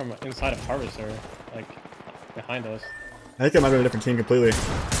come from inside of Harvester? Like, behind us? I think it might have been a different team completely.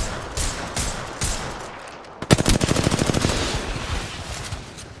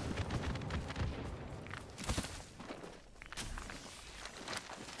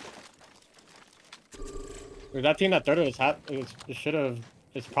 That team that thirded us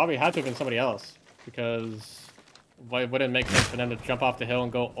it's probably had to have been somebody else, because it wouldn't make sense for them to jump off the hill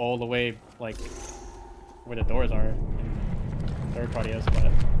and go all the way like where the doors are. Third party is, but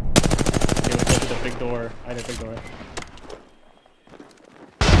they would go to the big door. I had a big door.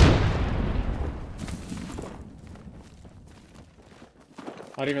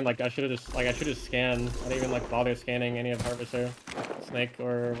 Not even like I should have scanned. I didn't even like bother scanning any of Harvester, Snake,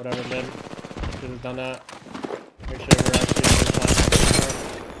 or whatever it did. Should have done that. Make sure we're actually on this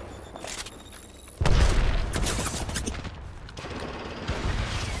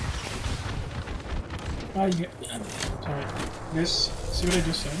line. Sorry. Guys, see what I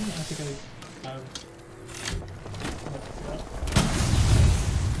just said? I think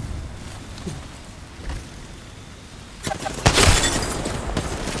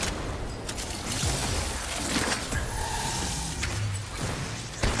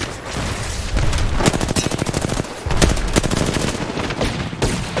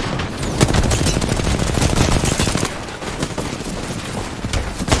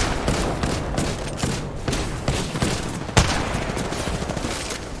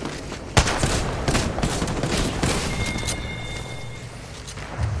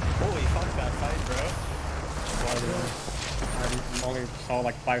I only saw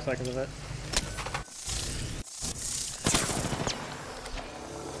like 5 seconds of it.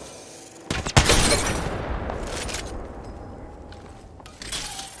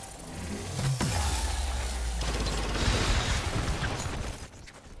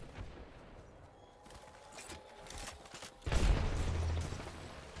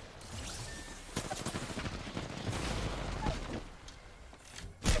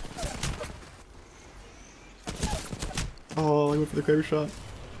 went for the crater shot.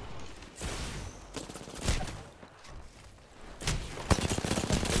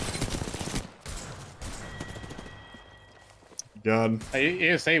 God.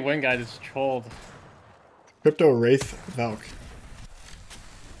 ESA win guy just trolled. Crypto Wraith Valk.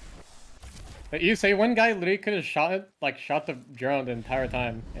 The ESA win guy literally could have shot it, like shot the drone the entire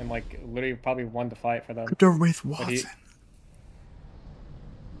time, and like literally probably won the fight for them. Crypto Wraith Watson.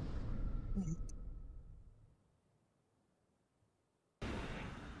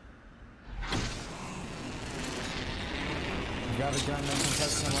 Grab a gun, no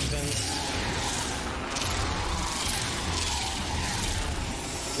contesting on pins.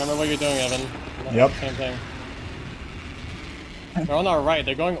 Remember what you're doing, Evan. Yep. Same thing. They're on our right.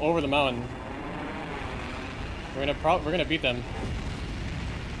 They're going over the mountain. We're gonna beat them.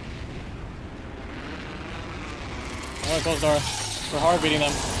 I'm gonna close the door. We're hard beating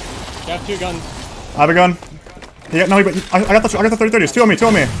them. We have 2 guns. I have a gun. Yeah, no, but I got the 30-30. It's 2 on me. 2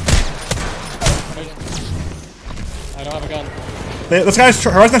 on me. I don't have a gun. This guy's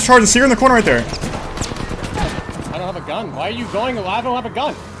horizon charge. Is here in the corner right there. I don't have a gun. Why are you going? I don't have a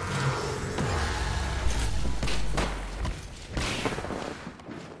gun.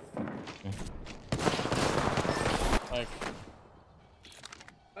 Like.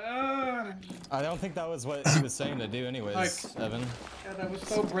 I don't think that was what he was saying to do anyways, Like, Evan. Yeah, that was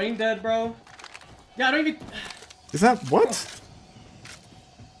so brain dead, bro. Yeah, I don't even... Is that what? I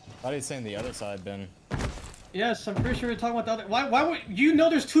thought he was saying the other side, Ben. Yes, I'm pretty sure we're talking about the other... Why would... You know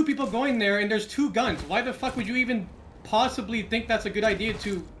there's 2 people going there and there's 2 guns. Why the fuck would you even possibly think that's a good idea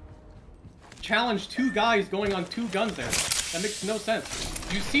to challenge 2 guys going on 2 guns there? That makes no sense.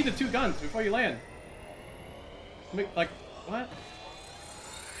 You see the 2 guns before you land. Like, what?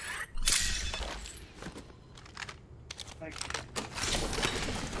 Like...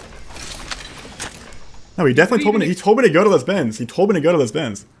 No, he definitely told me. He told me to go to those bins. He told me to go to those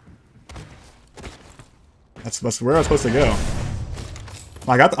bins. That's where I was supposed to go.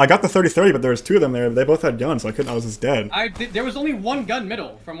 I got the 30-30, but there was 2 of them there. They both had guns, so I couldn't. I was just dead. There was only 1 gun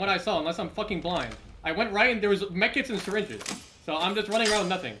middle, from what I saw, unless I'm fucking blind. I went right and there was medkits and syringes, so I'm just running around with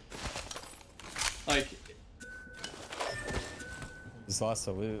nothing. Like, Just lost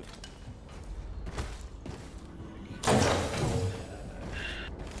the loot.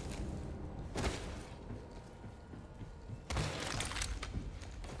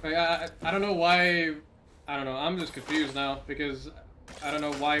 I don't know why. I don't know. I'm just confused now because I don't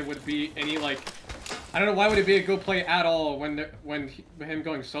know why would it be any like. I don't know why would it be a good play at all when him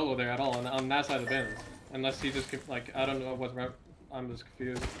going solo there at all on that side of the bins, unless he just like I don't know what's. I'm just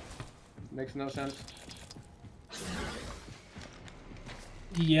confused. Makes no sense.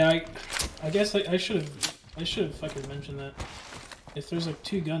 Yeah, I guess I should have fucking mentioned that. If there's like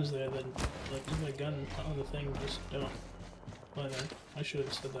 2 guns there, then like even a gun on the thing, just don't. Why then? I should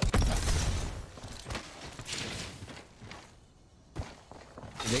have said that.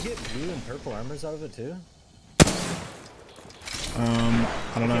 Did they get blue and purple armors out of it too?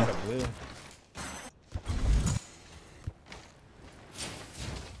 I don't know. Blue.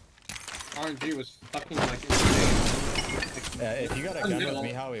 RNG was fucking like insane. Yeah, if you got a gun with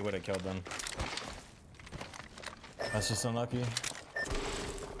me, Howie would have killed them. That's just unlucky.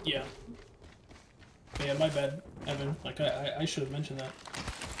 Yeah. Yeah, my bad, Evan. Like I should have mentioned that.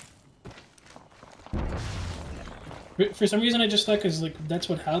 For some reason, I just thought because like that's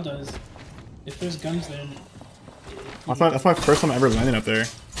what Hal does. If there's guns there. That's my first time ever landing up there.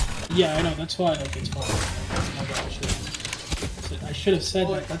 Yeah, I know. That's why like it's fine. My bad. I should have said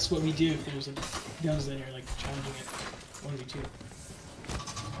that. That's what we do if there's like, guns there. You're like challenging it 1v2.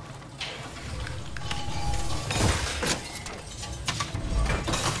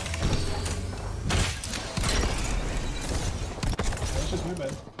 That's just my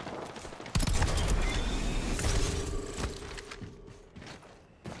bad.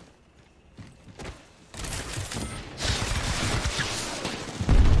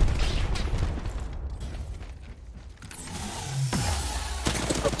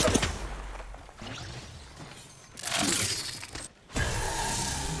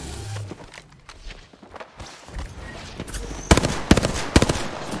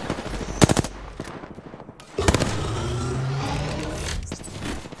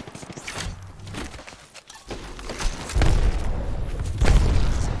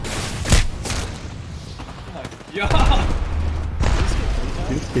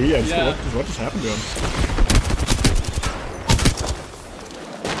 Yeah, what just happened to him?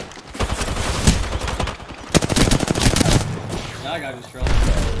 That guy just drilled.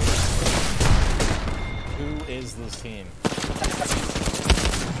 Who is this team? I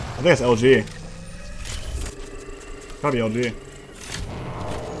think it's LG. Probably LG.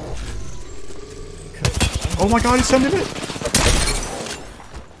 Oh my god, he's sending it!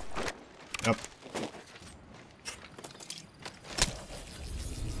 Yep.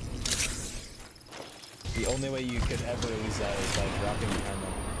 The only way you could ever lose that is by dropping behind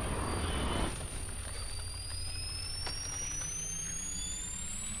them.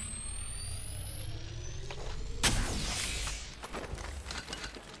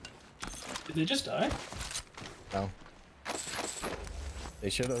 Did they just die? No.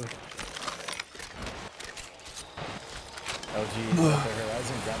 They should have. LG, the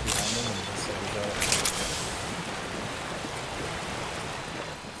Horizon dropped behind them and just said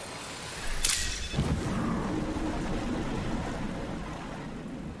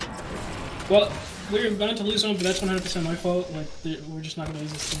Well, we're bound to lose one, but that's 100% my fault. Like, we're just not gonna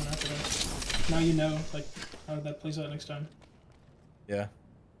lose this one after that. Now you know, like, how that plays out next time. yeah.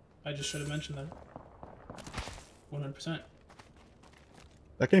 I just should have mentioned that. 100%.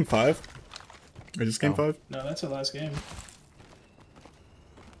 That game 5? Or just game 5? No, that's the last game.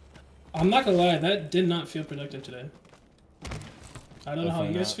 I'm not gonna lie, that did not feel productive today. I don't know how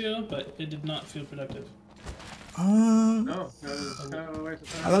you guys feel, but it did not feel productive. No, that was kind of a waste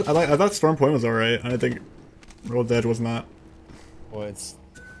of time. I thought Storm Point was alright. I think Rolled Edge was not. Well,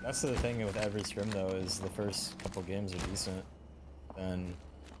 that's the thing with every scrim though, is the first couple games are decent, then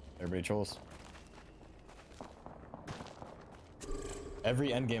everybody trolls.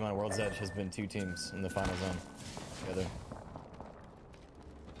 Every end game on World's Edge has been 2 teams in the final zone together.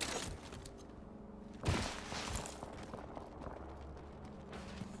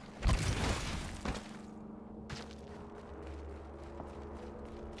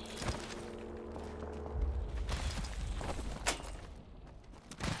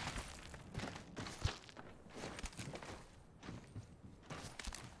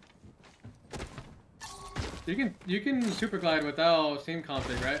 You can super glide without Steam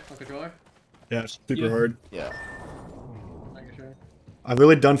config, right? On controller? Yeah, it's super hard. Yeah. Are you sure? I've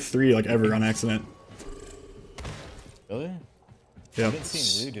literally done 3 like ever on accident. Really? Yeah. I've been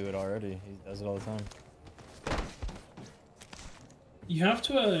seeing Lou do it already. He does it all the time. You have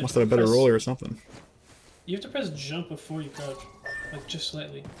to Must have a better roller or something. You have to press jump before you crouch. Like, just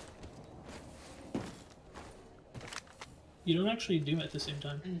slightly. You don't actually do it at the same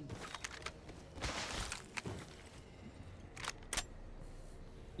time.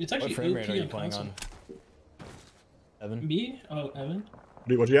 It's actually What frame rate OP are you on playing console. on? Evan? Me? Oh, Evan?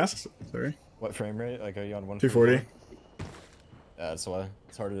 Dude, what'd you ask? Sorry. What frame rate? Like, are you on 240. 140? Yeah, that's why.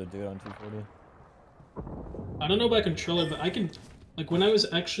 It's harder to do it on 240. I don't know about controller, but I can... Like, when I was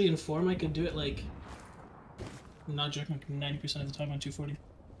actually in form, I could do it, like... I'm not joking, like 90% of the time on 240.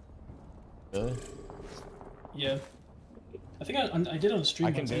 Really? Yeah. I think I did on stream.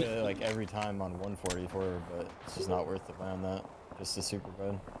 I can do it, like, every time on 144, but it's just not worth the buy on that. Just the super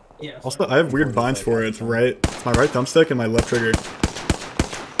bad. Yeah. Also, I have weird binds for it. It's my right thumbstick and my left trigger.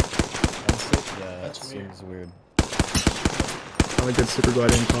 Thumbstick? Yeah, that seems weird. I'm a good super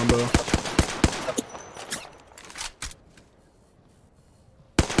gliding combo.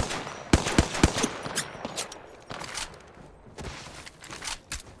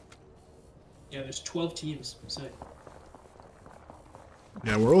 Yeah, there's 12 teams. Sick.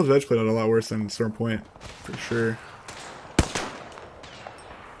 Yeah, World's Edge played out a lot worse than Storm Point, for sure.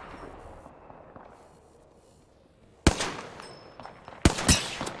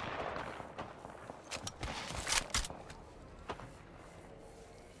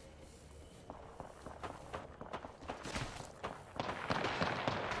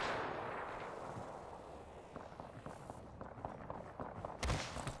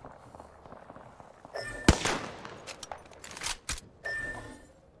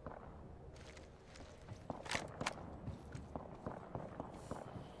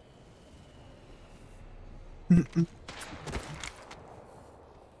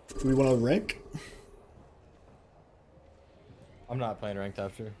 Do we want to rank? I'm not playing ranked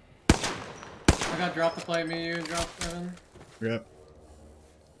after. I got dropped to play me, you dropped Evan. Yep.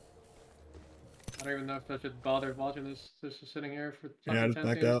 I don't even know if I should bother watching this. This is sitting here for Yeah, I just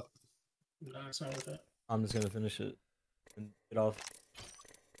backed out. No, it's not worth it. I'm just gonna finish it and get off.